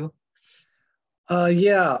issue?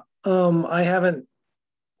 Yeah, I haven't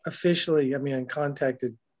officially, I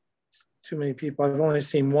contacted too many people. I've only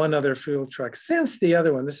seen one other fuel truck since the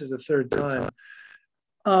other one. This is the third time.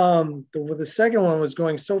 The second one was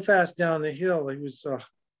going so fast down the hill. He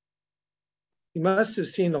must have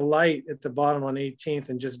seen the light at the bottom on 18th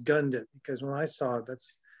and just gunned it, because when I saw it,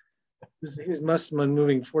 he must have been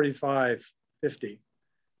moving 45, 50,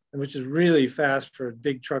 which is really fast for a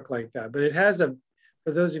big truck like that. But it has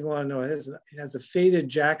for those of you who want to know, it has a faded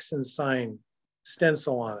Jackson sign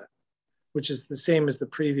stencil on it, which is the same as the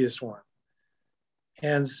previous one.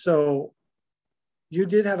 And so you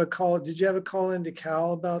did have a call. Did you have a call into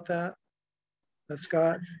Cal about that,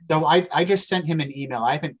 Scott? So I just sent him an email.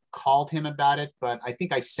 I haven't called him about it, but I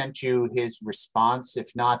think I sent you his response.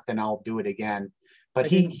 If not, then I'll do it again. But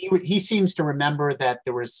he seems to remember that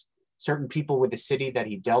there was certain people with the city that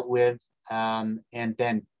he dealt with. And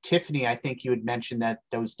then Tiffany, I think you had mentioned that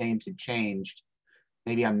those names had changed.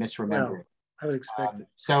 Maybe I'm misremembering. No, I would expect it.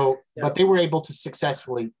 So, yeah. But they were able to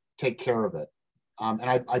successfully take care of it.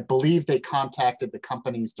 And I believe they contacted the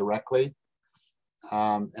companies directly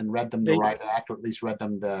and read them the right act, or at least read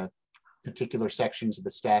them the particular sections of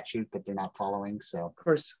the statute that they're not following. So, of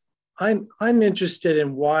course, I'm interested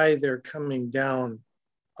in why they're coming down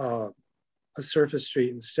a surface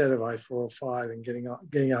street instead of I-405 and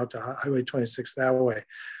getting out to Highway 26 that way.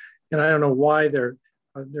 And I don't know why the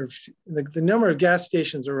number of gas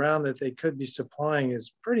stations around that they could be supplying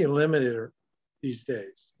is pretty limited these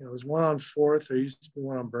days. There's one on 4th, there used to be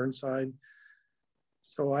one on Burnside.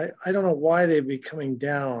 So I don't know why they'd be coming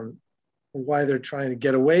down, or why they're trying to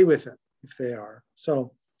get away with it if they are.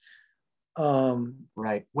 So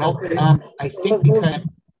right. Well, I think we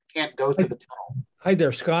can't go through the tunnel. Hi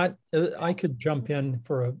there, Scott. I could jump in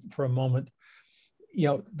for a moment.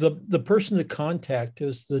 The person to contact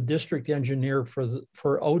is the district engineer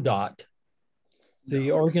for ODOT, the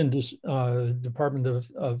Oregon Department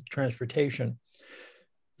of Transportation.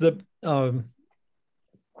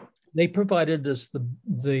 They provided us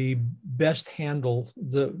the best handle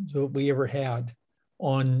that we ever had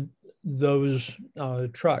on those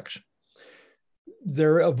trucks.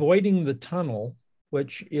 They're avoiding the tunnel,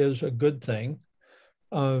 which is a good thing.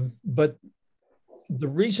 But the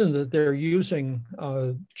reason that they're using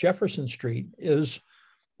Jefferson Street is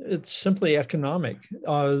it's simply economic.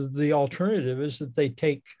 The alternative is that they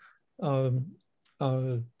take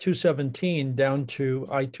 217 down to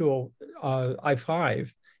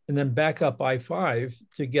I-5 and then back up I-5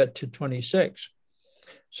 to get to 26.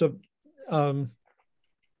 So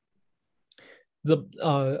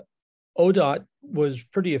the ODOT was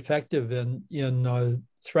pretty effective in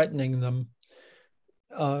threatening them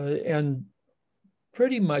and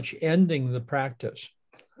pretty much ending the practice.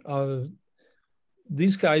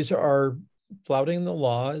 These guys are flouting the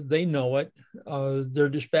law. They know it. Their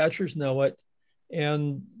dispatchers know it,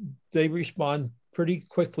 and they respond pretty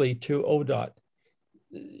quickly to ODOT.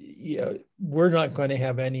 Yeah, we're not going to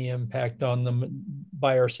have any impact on them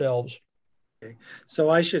by ourselves. Okay. So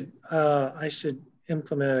I should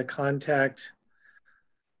implement a contact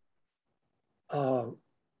and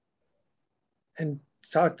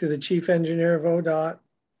talk to the chief engineer of ODOT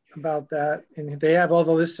about that. And they have all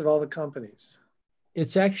the lists of all the companies.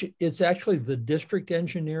 It's actually the district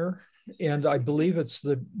engineer, and I believe it's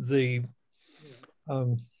the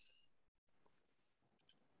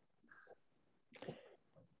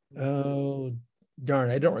oh darn,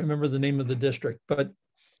 I don't remember the name of the district, but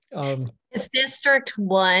it's District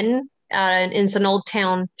 1. It's an old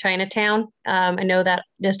town, Chinatown. I know that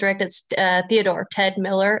district. It's Theodore Ted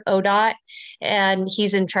Miller, ODOT, and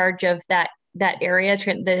he's in charge of that area,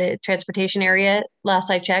 the transportation area,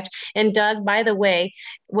 last I checked. And Doug, by the way,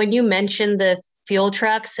 when you mentioned the fuel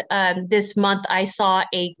trucks, this month I saw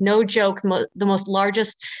no joke, the most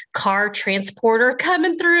largest car transporter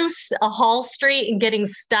coming through a Hall Street and getting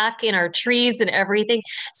stuck in our trees and everything.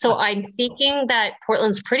 So I'm thinking that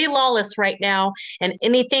Portland's pretty lawless right now and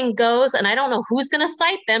anything goes. And I don't know who's going to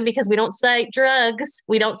cite them because we don't cite drugs.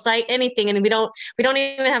 We don't cite anything. And we don't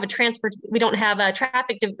even have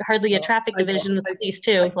hardly a traffic division of the police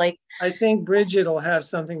too. I think Bridget will have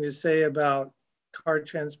something to say about car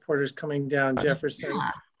transporters coming down Jefferson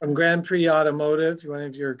from Grand Prix Automotive, one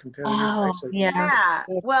of your competitors. Actually. Yeah.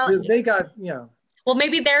 Well, they got, yeah. Well,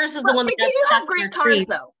 maybe theirs is the one that they do have great cars,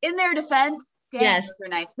 though. In their defense, yes, those are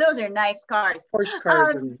nice. Those are nice cars. Porsche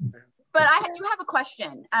cars. But I do have a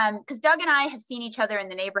question, because Doug and I have seen each other in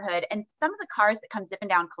the neighborhood, and some of the cars that come zipping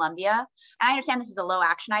down Columbia, and I understand this is a low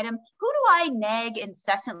action item. Who do I nag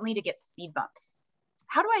incessantly to get speed bumps?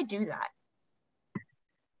 How do I do that?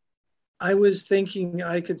 I was thinking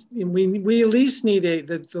we at least need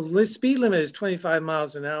the speed limit is 25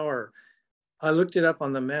 miles an hour. I looked it up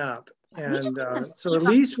on the map, and so at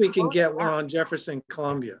least we can get one on Jefferson,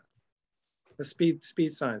 Columbia. The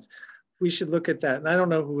speed signs. We should look at that, and I don't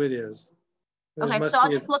know who it is. Okay, so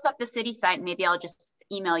I'll just look up the city site, and maybe I'll just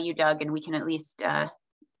email you, Doug, and we can at least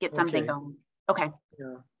get something going. Okay.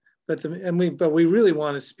 Yeah, but we really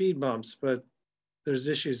want to speed bumps, but there's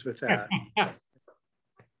issues with that.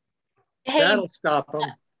 Hey, that'll stop them.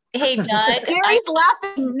 Hey, Doug. Jerry's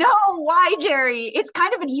laughing. No, why, Jerry? It's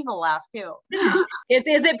kind of an evil laugh, too.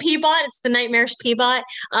 Is it Peabot? It's the nightmarish Peabot.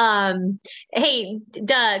 Hey,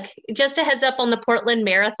 Doug, just a heads up on the Portland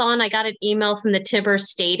Marathon. I got an email from the Tibbers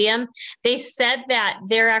Stadium. They said that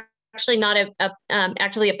they're actually not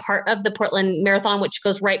actually a part of the Portland Marathon, which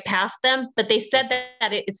goes right past them. But they said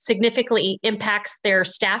that it significantly impacts their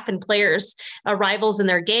staff and players' arrivals in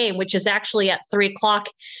their game, which is actually at 3:00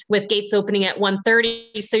 with gates opening at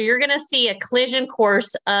 1:30. So you're going to see a collision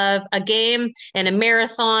course of a game and a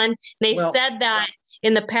marathon. They said that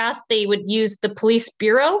in the past they would use the police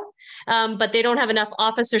bureau, but they don't have enough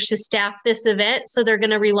officers to staff this event. So they're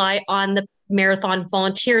going to rely on the marathon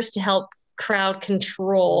volunteers to help crowd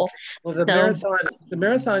control. Well, the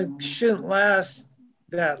marathon shouldn't last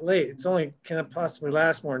that late. It's only can possibly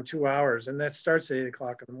last more than 2 hours, and that starts at 8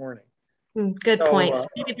 o'clock in the morning. Good point. So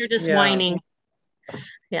maybe they're just whining.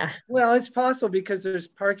 Yeah. Well, it's possible because there's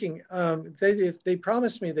parking. They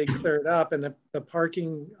promised me they clear it up, and the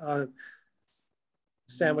parking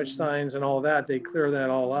sandwich signs and all that, they clear that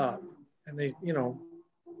all up, and they,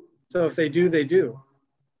 so if they do, they do.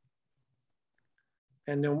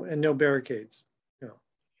 And no barricades.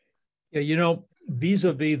 Yeah,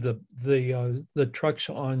 vis-a-vis the trucks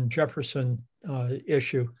on Jefferson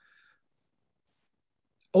issue,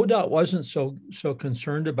 ODOT wasn't so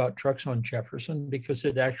concerned about trucks on Jefferson because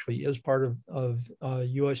it actually is part of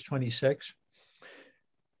US 26.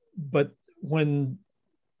 But when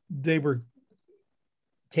they were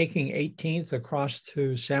taking 18th across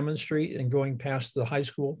to Salmon Street and going past the high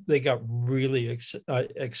school, they got really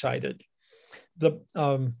excited.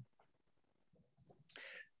 The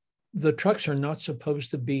trucks are not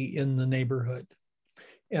supposed to be in the neighborhood,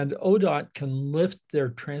 and ODOT can lift their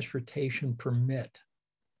transportation permit.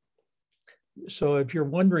 So if you're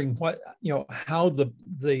wondering how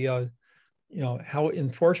how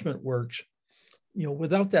enforcement works,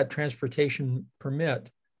 without that transportation permit,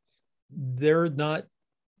 they're not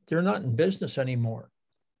in business anymore.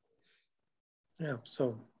 Yeah.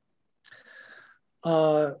 So.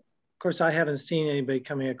 Of course, I haven't seen anybody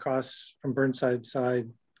coming across from Burnside side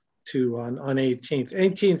to on 18th.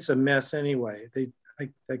 18th's a mess anyway. I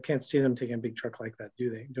can't see them taking a big truck like that,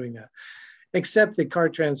 doing that, except the car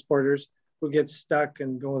transporters who get stuck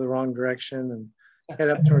and go the wrong direction and head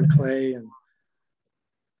up toward Clay. And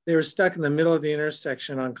They were stuck in the middle of the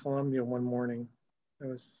intersection on Columbia one morning. That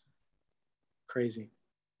was crazy.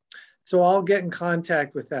 So I'll get in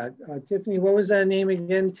contact with that. Tiffany, what was that name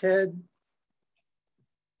again, Ted?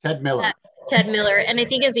 Ted Miller. Ted Miller. And I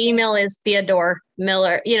think his email is Theodore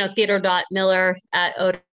Miller,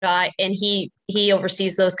 theodore.miller@ODOT. And he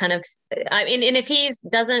oversees those kind of, I mean, and if he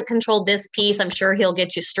doesn't control this piece, I'm sure he'll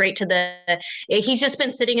get you straight to he's just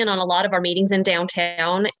been sitting in on a lot of our meetings in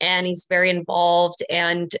downtown, and he's very involved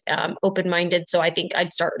and open-minded. So I think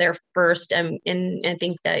I'd start there first, and I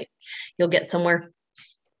think that you'll get somewhere.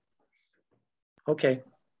 Okay.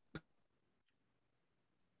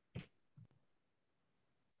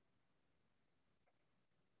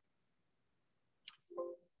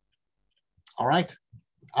 All right.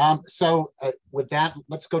 With that,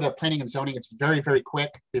 let's go to planning and zoning. It's very, very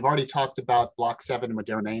quick. We've already talked about Block 7 in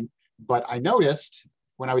Madera, Maine, but I noticed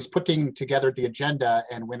when I was putting together the agenda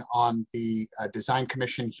and went on the Design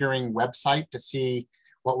Commission hearing website to see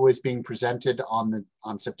what was being presented on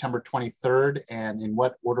September 23rd and in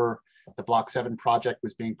what order the Block 7 project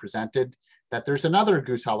was being presented, that there's another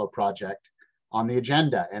Goose Hollow project on the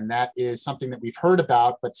agenda. And that is something that we've heard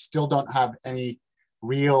about, but still don't have any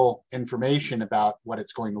real information about what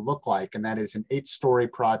it's going to look like. And that is an 8-story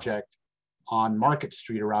project on Market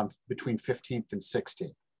Street around between 15th and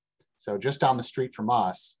 16th. So just down the street from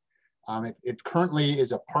us. It currently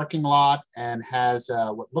is a parking lot and has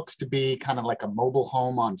what looks to be kind of like a mobile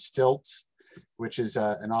home on stilts, which is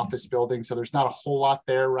an office building. So there's not a whole lot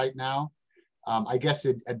there right now. I guess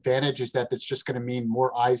the advantage is that it's just going to mean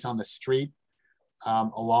more eyes on the street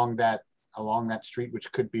along that street,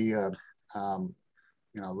 which could be a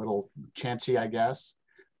little chancy, I guess.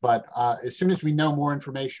 But as soon as we know more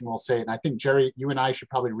information, we'll say it. And I think, Jerry, you and I should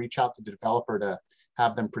probably reach out to the developer to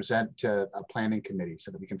have them present to a planning committee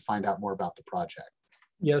so that we can find out more about the project.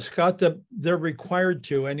 Yeah, Scott, they're required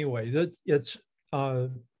to anyway. That it's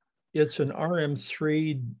an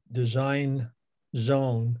RM3 design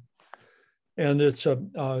zone, and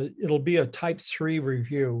it'll be a type 3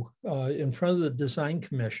 review in front of the Design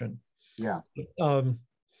Commission. Yeah.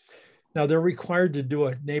 Now they're required to do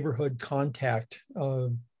a neighborhood contact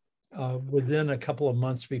within a couple of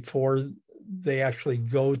months before they actually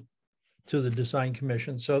go to the Design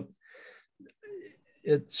Commission. So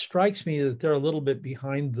it strikes me that they're a little bit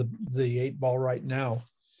behind the 8 ball right now.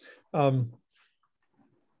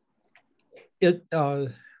 It's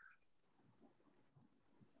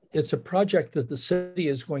a project that the city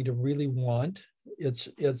is going to really want. It's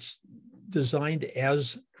designed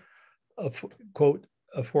as a quote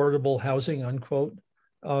affordable housing, unquote.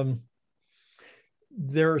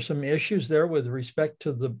 There are some issues there with respect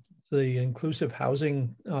to the inclusive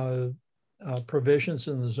housing provisions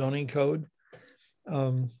in the zoning code.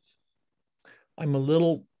 I'm a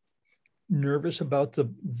little nervous about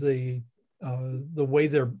the way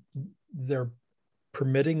they're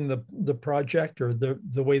permitting the project, or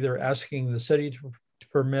the way they're asking the city to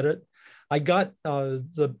permit it. I got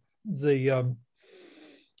the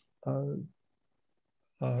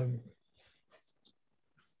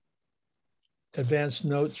advanced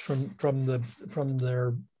notes from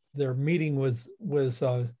their meeting with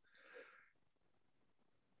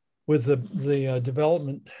the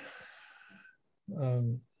development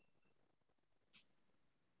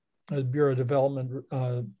Bureau of Development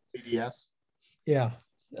BDS. Yeah,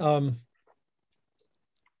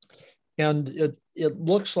 and it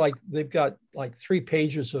looks like they've got like 3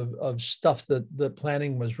 pages of stuff that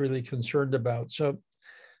planning was really concerned about. So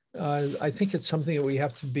I think it's something that we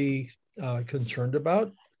have to be concerned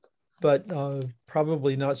about, but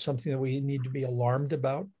probably not something that we need to be alarmed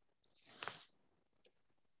about.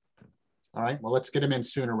 All right, well, let's get them in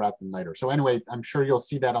sooner rather than later. So anyway, I'm sure you'll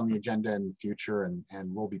see that on the agenda in the future,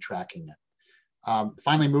 and we'll be tracking it.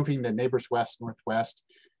 Finally, moving to Neighbors West, Northwest.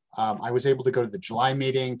 I was able to go to the July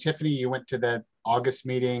meeting. Tiffany, you went to the August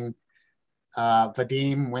meeting.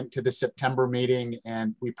 Vadim went to the September meeting,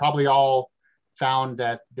 and we probably all found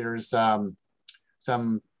that there's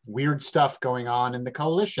some weird stuff going on in the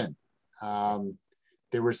coalition.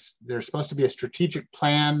 There's supposed to be a strategic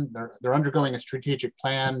plan. They're undergoing a strategic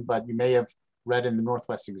plan, but you may have read in the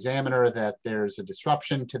Northwest Examiner that there's a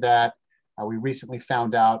disruption to that. We recently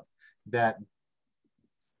found out that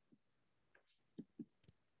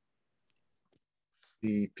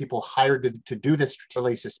the people hired to do this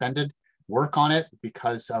really suspended work on it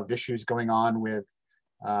because of issues going on with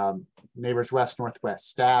Neighbors West, Northwest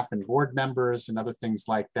staff and board members and other things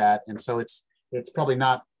like that. And so it's probably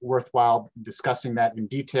not worthwhile discussing that in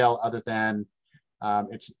detail, other than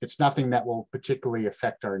it's nothing that will particularly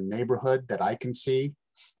affect our neighborhood that I can see,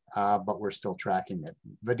 but we're still tracking it.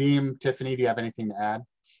 Vadim, Tiffany, do you have anything to add?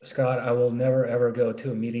 Scott, I will never ever go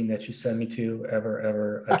to a meeting that you send me to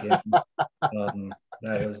ever again.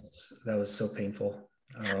 That was so painful.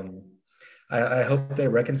 I hope they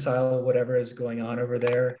reconcile whatever is going on over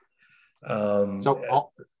there.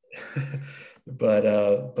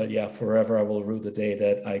 But yeah, forever I will rue the day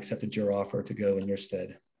that I accepted your offer to go in your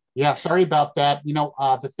stead. Yeah, sorry about that. You know,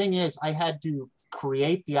 the thing is, I had to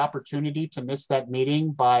create the opportunity to miss that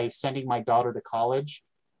meeting by sending my daughter to college.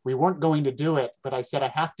 We weren't going to do it, but I said I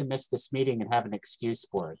have to miss this meeting and have an excuse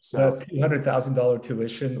for it. So that $200,000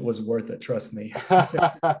 tuition was worth it, trust me.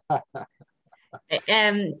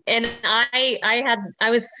 And I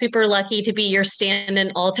was super lucky to be your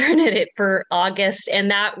stand-in alternate for August, and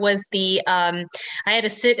that was I had to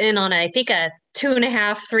sit in on I think a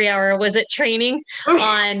 2.5, 3 hour training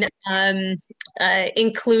on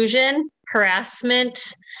inclusion, harassment,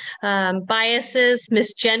 biases,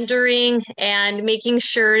 misgendering, and making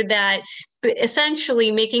sure that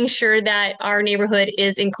our neighborhood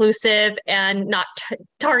is inclusive and not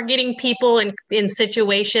targeting people in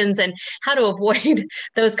situations, and how to avoid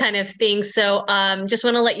those kind of things. So just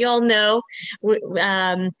want to let you all know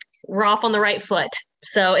we're off on the right foot.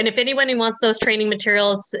 So, and if anyone who wants those training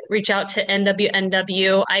materials, reach out to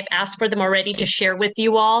NWNW. I've asked for them already to share with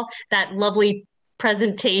you all that lovely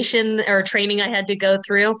presentation or training I had to go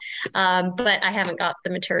through, but I haven't got the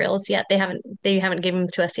materials yet. They haven't given them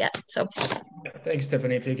to us yet. So thanks,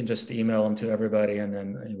 Tiffany. If you can just email them to everybody, and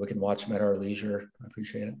then we can watch them at our leisure. I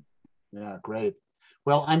appreciate it. Yeah, great.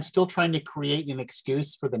 Well, I'm still trying to create an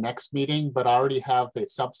excuse for the next meeting, but I already have a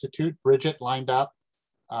substitute, Bridget, lined up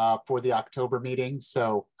for the October meeting.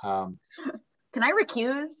 So can I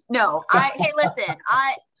recuse? No, hey, listen,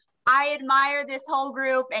 I admire this whole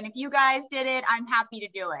group, and if you guys did it, I'm happy to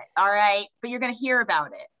do it. All right, but you're going to hear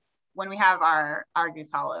about it when we have our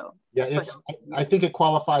Goose Hollow. Yeah, I think it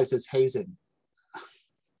qualifies as hazing.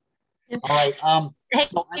 All right. Hey,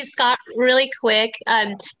 Scott, really quick,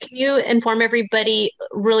 can you inform everybody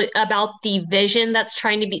really about the vision that's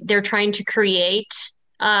they're trying to create?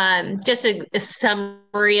 Just a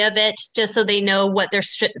summary of it, just so they know what their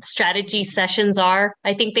strategy sessions are.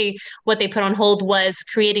 I think what they put on hold was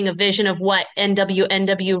creating a vision of what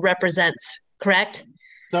NWNW represents, correct?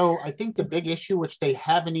 So I think the big issue, which they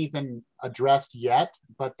haven't even addressed yet,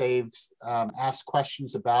 but they've asked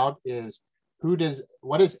questions about, is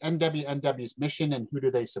what is NWNW's mission and who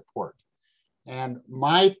do they support? And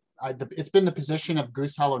it's been the position of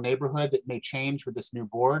Goose Hollow Neighborhood that may change with this new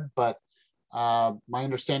board, but my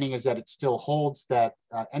understanding is that it still holds that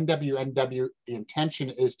NWNW, the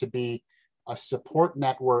intention is to be a support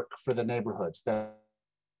network for the neighborhoods, that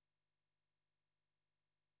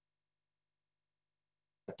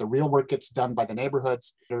the real work gets done by the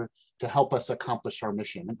neighborhoods to help us accomplish our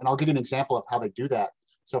mission. And I'll give you an example of how they do that.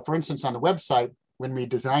 So for instance, on the website, when we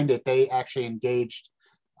designed it, they actually engaged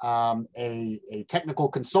a technical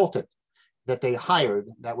consultant that they hired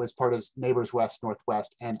that was part of Neighbors West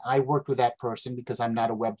Northwest. And I worked with that person because I'm not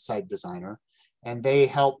a website designer, and they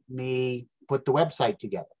helped me put the website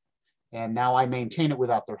together. And now I maintain it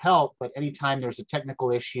without their help, but anytime there's a technical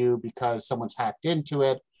issue because someone's hacked into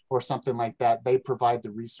it or something like that, they provide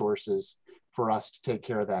the resources for us to take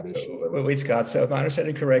care of that issue. Wait, Scott, so if I'm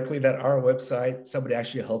understanding correctly, that our website, somebody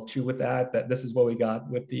actually helped you with that this is what we got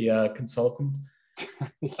with the consultant?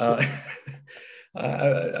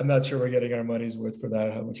 I'm not sure we're getting our money's worth for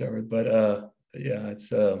that, how much ever, but yeah,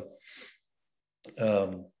 it's, I'm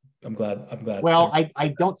glad. Well,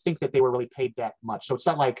 I don't think that they were really paid that much. So it's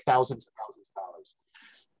not like thousands and thousands of dollars.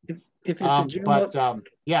 If it's a Joomla,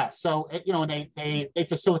 yeah, so they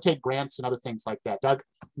facilitate grants and other things like that. Doug,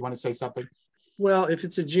 you want to say something? Well, if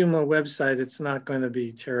it's a Joomla website, it's not going to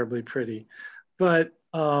be terribly pretty. But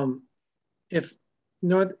if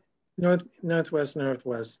Northwest,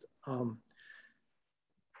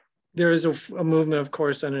 there is a movement, of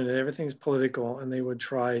course, under it. Everything's political, and they would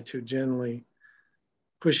try to generally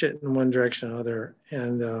push it in one direction or other,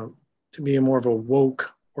 and to be more of a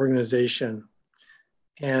woke organization.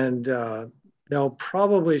 And they'll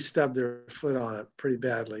probably stub their foot on it pretty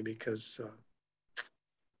badly because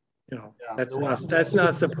that's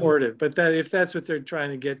not supportive. But if that's what they're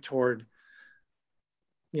trying to get toward,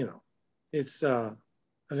 it's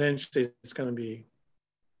eventually it's going to be,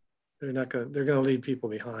 they're going to leave people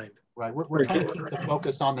behind. Right. We're trying to keep the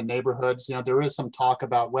focus on the neighborhoods. There is some talk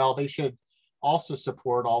about, well, they should also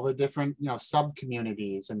support all the different sub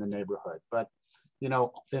communities in the neighborhood, but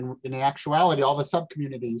in actuality, all the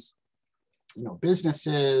sub-communities,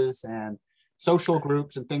 businesses and social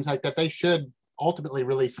groups and things like that, they should ultimately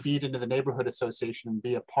really feed into the neighborhood association and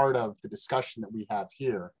be a part of the discussion that we have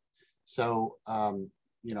here. So, I'm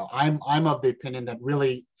of the opinion that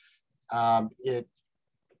really it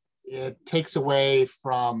takes away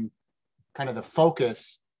from kind of the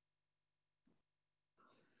focus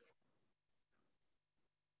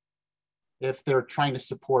if they're trying to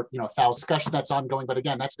support, you know, a discussion that's ongoing, but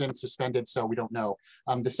again, that's been suspended, so we don't know.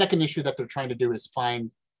 The second issue that they're trying to do is find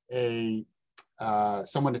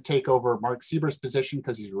someone to take over Mark Sieber's position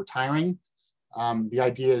because he's retiring. The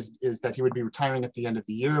idea is that he would be retiring at the end of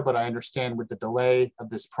the year, but I understand with the delay of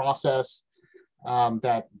this process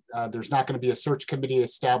that there's not going to be a search committee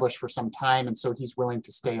established for some time, and so he's willing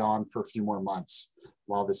to stay on for a few more months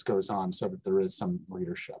while this goes on so that there is some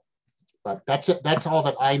leadership. But that's it. That's all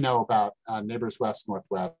that I know about Neighbors West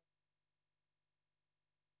Northwest.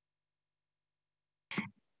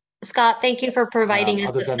 Scott, thank you for providing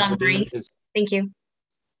us the summary. Thank you.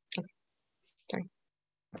 Sorry.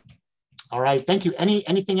 All right, thank you.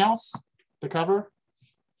 Anything else to cover?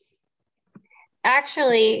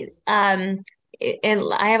 Actually, and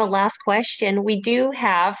I have a last question. We do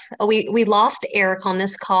have, we lost Eric on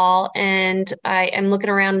this call, and I am looking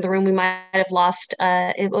around the room. We might have lost,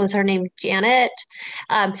 it was her name, Janet.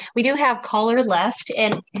 We do have caller left,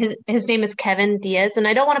 and his name is Kevin Diaz. And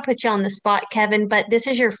I don't want to put you on the spot, Kevin, but this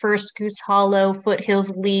is your first Goose Hollow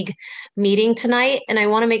Foothills League meeting tonight. And I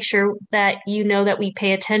want to make sure that you know that we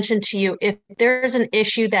pay attention to you. If there's an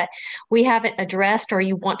issue that we haven't addressed or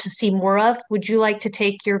you want to see more of, would you like to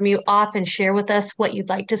take your mute off and share with us what you'd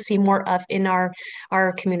like to see more of in our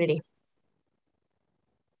community?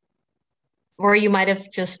 Or you might have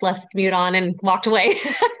just left mute on and walked away.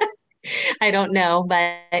 I don't know,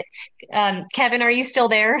 but Kevin, are you still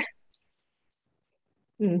there?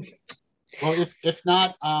 Well, if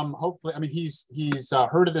not, hopefully, I mean, he's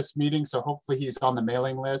heard of this meeting, so hopefully he's on the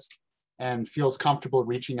mailing list and feels comfortable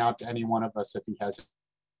reaching out to any one of us if he has.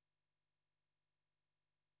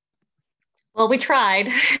 Well, we tried.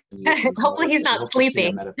 Hopefully he's not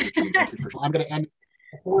sleeping. I'm going to end.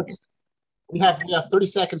 We have 30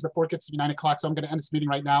 seconds before it gets to be 9 o'clock, so I'm going to end this meeting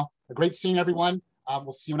right now. A great seeing everyone.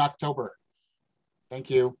 We'll see you in October. Thank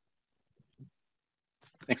you.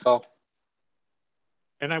 Thanks all.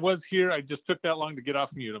 And I was here. I just took that long to get off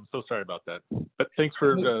mute. I'm so sorry about that. But thanks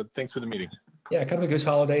for the meeting. Yeah, come to Goose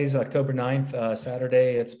Holidays, October 9th,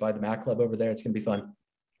 Saturday. It's by the Mac Club over there. It's going to be fun.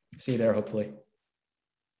 See you there, hopefully.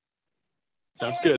 Sounds good.